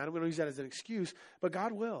behind that, and we don't use that as an excuse, but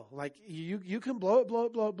God will. Like, you can blow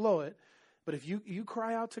it, but if you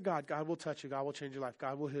cry out to God, God will touch you, God will change your life,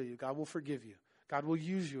 God will heal you, God will forgive you, God will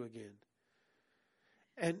use you again.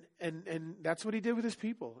 And that's what he did with his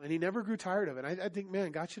people, and he never grew tired of it. I think, man,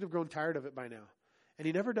 God should have grown tired of it by now, and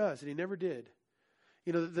he never does, and he never did.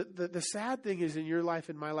 The sad thing is, in your life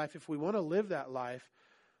and my life, if we want to live that life,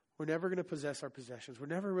 we're never going to possess our possessions. We're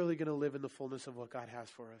never really going to live in the fullness of what God has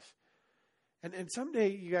for us. And someday,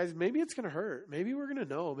 you guys, maybe it's going to hurt. Maybe we're going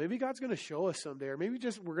to know. Maybe God's going to show us someday. Or maybe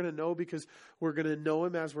just we're going to know because we're going to know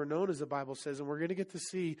him as we're known, as the Bible says. And we're going to get to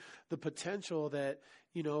see the potential that,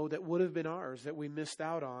 that would have been ours, that we missed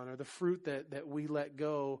out on, or the fruit that we let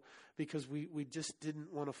go because we just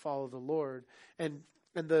didn't want to follow the Lord. And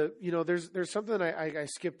there's something I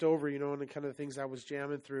skipped over, and the kind of things I was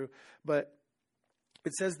jamming through, but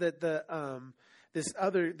it says that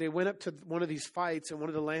they went up to one of these fights in one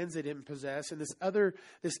of the lands they didn't possess, and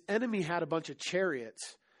this enemy had a bunch of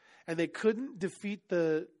chariots, and they couldn't defeat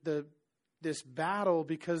this battle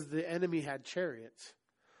because the enemy had chariots.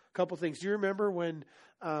 A couple things. Do you remember when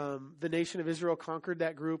the nation of Israel conquered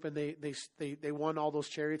that group and they won all those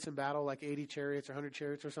chariots in battle, like 80 chariots or 100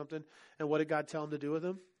 chariots or something? And what did God tell them to do with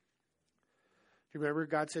them? Do you remember?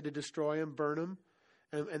 God said to destroy them, burn them,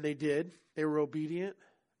 and they did. They were obedient.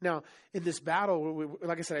 Now, in this battle,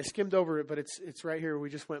 like I said, I skimmed over it, but it's right here. We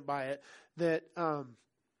just went by it. That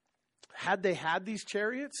had they had these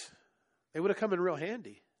chariots, they would have come in real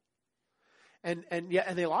handy. And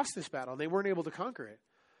they lost this battle. They weren't able to conquer it.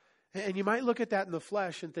 And you might look at that in the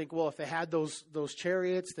flesh and think, well, if they had those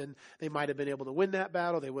chariots, then they might have been able to win that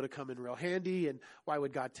battle. They would have come in real handy. And why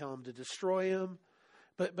would God tell them to destroy them?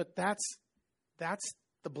 But that's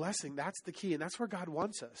the blessing. That's the key. And that's where God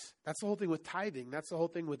wants us. That's the whole thing with tithing. That's the whole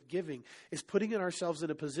thing with giving, is putting ourselves in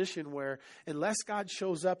a position where unless God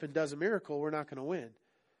shows up and does a miracle, we're not going to win.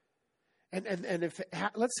 And if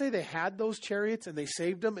let's say they had those chariots and they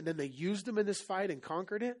saved them and then they used them in this fight and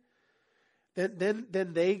conquered it,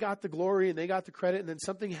 then they got the glory and they got the credit, and then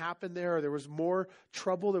something happened there, or there was more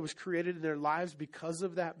trouble that was created in their lives because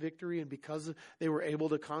of that victory and because they were able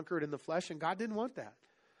to conquer it in the flesh, and God didn't want that.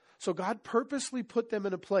 So God purposely put them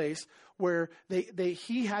in a place where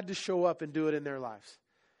He had to show up and do it in their lives.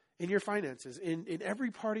 In your finances, in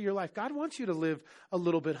every part of your life. God wants you to live a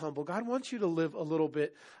little bit humble. God wants you to live a little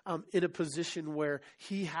bit in a position where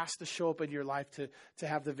He has to show up in your life to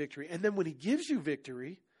have the victory. And then when He gives you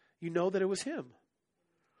victory, you know that it was Him.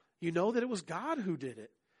 You know that it was God who did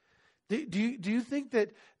it. Do you think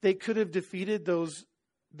that they could have defeated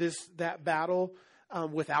that battle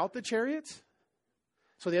without the chariots?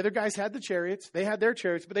 So the other guys had the chariots. They had their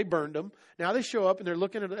chariots, but they burned them. Now they show up and they're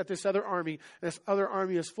looking at this other army. And this other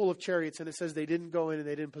army is full of chariots. And it says they didn't go in and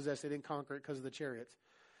they didn't possess. They didn't conquer it because of the chariots.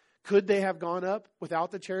 Could they have gone up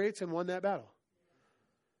without the chariots and won that battle?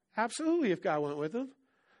 Absolutely, if God went with them.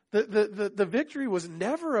 The victory was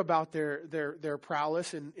never about their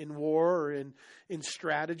prowess in war or in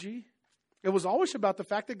strategy. It was always about the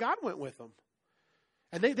fact that God went with them.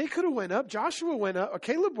 And they could have went up. Joshua went up. Or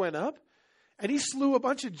Caleb went up. And he slew a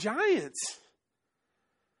bunch of giants.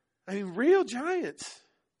 I mean, real giants.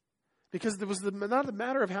 Because there was not a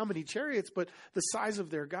matter of how many chariots, but the size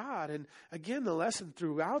of their God. And again, the lesson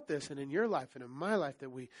throughout this and in your life and in my life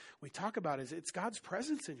that we talk about is it's God's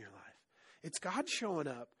presence in your life. It's God showing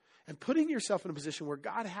up and putting yourself in a position where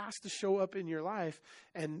God has to show up in your life.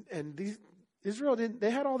 And Israel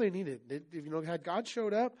they had all they needed. Had God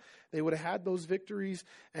showed up, they would have had those victories.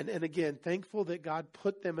 And again, thankful that God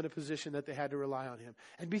put them in a position that they had to rely on Him.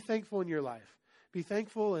 And be thankful in your life. Be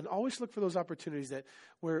thankful and always look for those opportunities that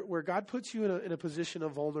where God puts you in a position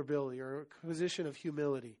of vulnerability or a position of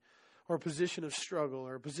humility or a position of struggle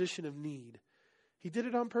or a position of need. He did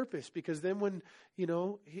it on purpose, because then when,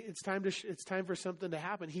 it's time for something to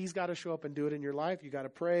happen, He's got to show up and do it in your life. You got to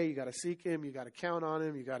pray, you got to seek Him, you got to count on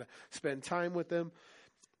Him, you got to spend time with Him.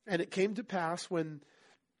 And it came to pass in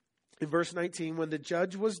verse 19, when the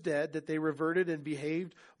judge was dead, that they reverted and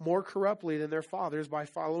behaved more corruptly than their fathers by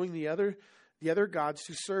following the other gods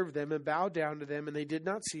who served them and bowed down to them, and they did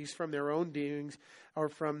not cease from their own doings or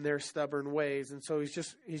from their stubborn ways. And so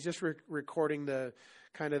he's just recording the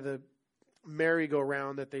kind of the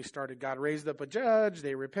merry-go-round that they started. God raised up a judge.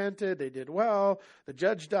 They repented. They did well. The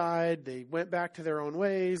judge died. They went back to their own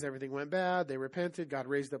ways. Everything went bad. They repented. God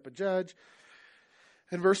raised up a judge.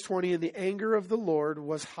 In verse 20, and the anger of the Lord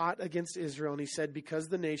was hot against Israel, and He said, because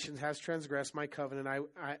the nation has transgressed my covenant,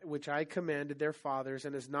 which I commanded their fathers,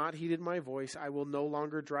 and has not heeded my voice, I will no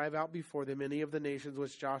longer drive out before them any of the nations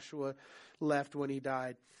which Joshua left when he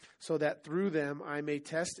died, so that through them I may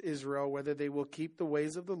test Israel, whether they will keep the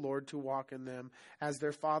ways of the Lord to walk in them, as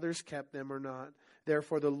their fathers kept them or not.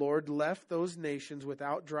 Therefore the Lord left those nations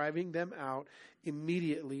without driving them out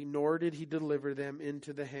immediately, nor did He deliver them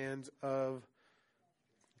into the hands of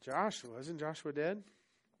Joshua. Isn't Joshua dead?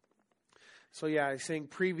 So yeah, he's saying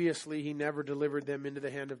previously He never delivered them into the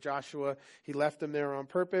hand of Joshua. He left them there on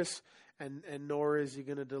purpose, and nor is He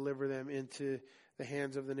going to deliver them into the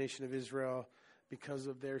hands of the nation of Israel because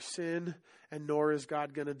of their sin, and nor is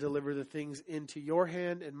God going to deliver the things into your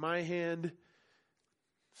hand and my hand,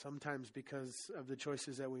 sometimes because of the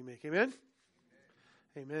choices that we make. Amen?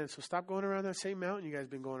 Amen. So stop going around that same mountain you guys have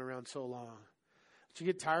been going around so long. Don't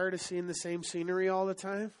you get tired of seeing the same scenery all the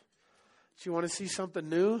time? Don't you want to see something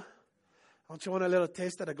new? Don't you want a little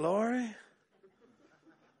taste of the glory?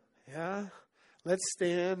 Yeah? Let's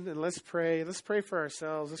stand and let's pray. Let's pray for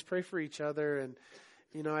ourselves. Let's pray for each other. And,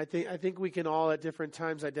 I think we can all at different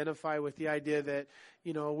times identify with the idea that,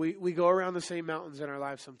 we go around the same mountains in our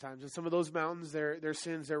lives sometimes. And some of those mountains, they're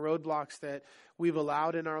sins, they're roadblocks that we've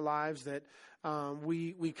allowed in our lives, that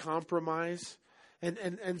we compromise.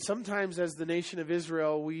 And sometimes as the nation of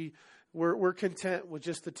Israel, we're content with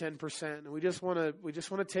just the 10%. And we just want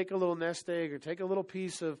to take a little nest egg or take a little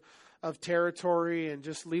piece of territory and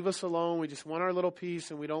just leave us alone. We just want our little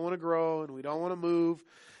piece, and we don't want to grow, and we don't want to move.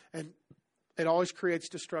 And it always creates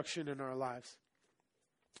destruction in our lives.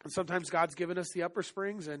 And sometimes God's given us the upper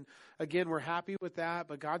springs, and again, we're happy with that.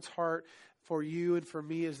 But God's heart for you and for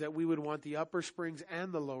me is that we would want the upper springs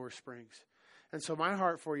and the lower springs. And so my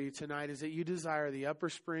heart for you tonight is that you desire the upper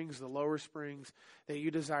springs, the lower springs, that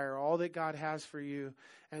you desire all that God has for you.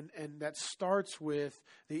 And that starts with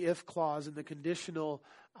the if clause and the conditional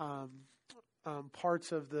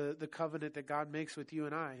parts of the covenant that God makes with you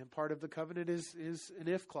and I. And part of the covenant is an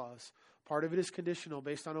if clause. Part of it is conditional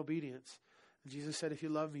based on obedience. And Jesus said, if you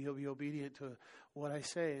love me, you'll be obedient to what I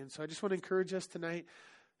say. And so I just want to encourage us tonight.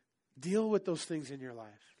 deal with those things in your life.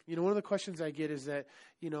 One of the questions I get is that,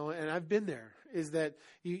 and I've been there, is that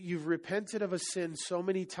you've repented of a sin so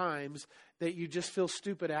many times that you just feel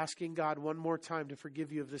stupid asking God one more time to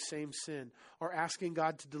forgive you of the same sin, or asking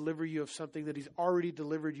God to deliver you of something that he's already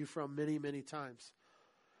delivered you from many, many times.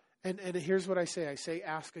 And here's what I say,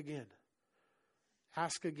 ask again.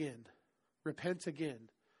 Ask again. Repent again.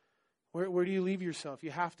 Where do you leave yourself?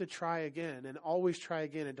 You have to try again, and always try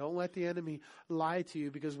again. And don't let the enemy lie to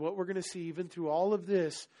you, because what we're going to see even through all of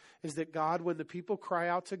this is that God, when the people cry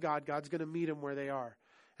out to God, God's going to meet them where they are.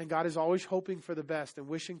 And God is always hoping for the best and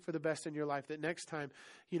wishing for the best in your life, that next time,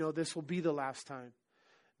 this will be the last time.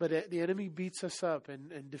 But the enemy beats us up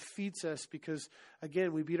and defeats us because,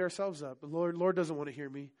 again, we beat ourselves up. The Lord doesn't want to hear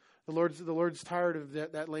me. The Lord's tired of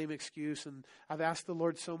that lame excuse. And I've asked the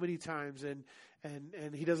Lord so many times, and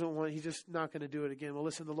he doesn't want, he's just not going to do it again. Well,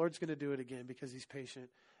 listen, the Lord's going to do it again because he's patient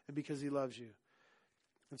and because he loves you.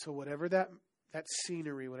 And so whatever that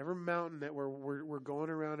scenery, whatever mountain that we're going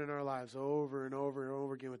around in our lives over and over and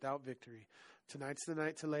over again without victory, tonight's the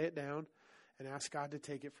night to lay it down and ask God to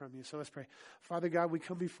take it from you. So let's pray. Father God, we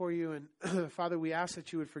come before you, and Father, we ask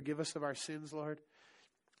that you would forgive us of our sins, Lord.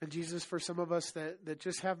 And Jesus, for some of us that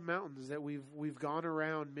just have mountains that we've gone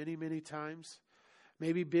around many, many times,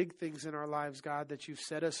 maybe big things in our lives, God, that you've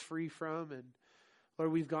set us free from, and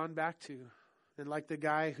Lord, we've gone back to. And like the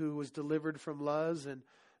guy who was delivered from Luz and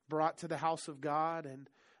brought to the house of God, and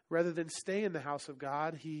rather than stay in the house of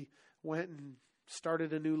God, he went and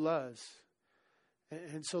started a new Luz.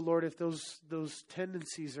 And so, Lord, if those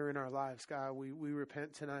tendencies are in our lives, God, we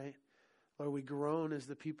repent tonight. Lord, we groan as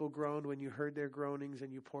the people groaned when you heard their groanings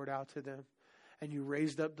and you poured out to them. And you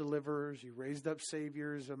raised up deliverers, you raised up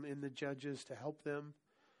saviors in the judges to help them.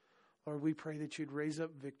 Lord, we pray that you'd raise up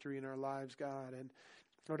victory in our lives, God. And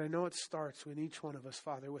Lord, I know it starts with each one of us,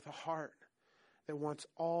 Father, with a heart that wants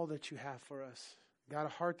all that you have for us. God, a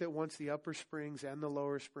heart that wants the upper springs and the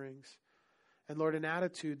lower springs. And Lord, an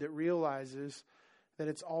attitude that realizes that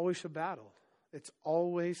it's always a battle. It's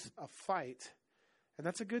always a fight. And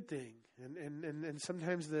that's a good thing. And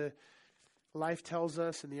sometimes the life tells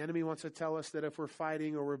us, and the enemy wants to tell us, that if we're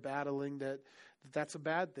fighting or we're battling, that's a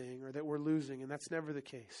bad thing or that we're losing. And that's never the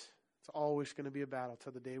case. It's always going to be a battle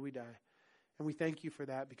till the day we die. And we thank you for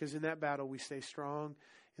that, because in that battle we stay strong.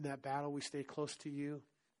 In that battle we stay close to you.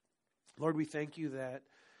 Lord, we thank you that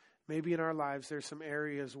maybe in our lives there's some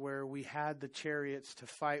areas where we had the chariots to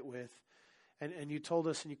fight with. And you told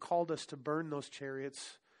us and you called us to burn those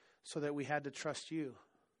chariots so that we had to trust you.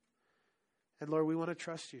 And Lord, we want to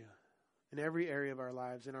trust you in every area of our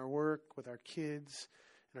lives, in our work, with our kids,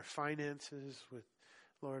 in our finances,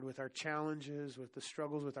 with our challenges, with the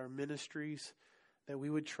struggles with our ministries, that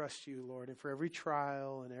we would trust you, Lord. And for every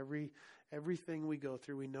trial and everything we go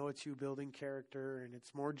through, we know it's you building character, and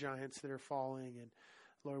it's more giants that are falling. And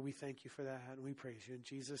Lord, we thank you for that, and we praise you in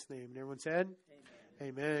Jesus' name. And everyone said,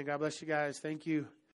 Amen. Amen. God bless you guys. Thank you.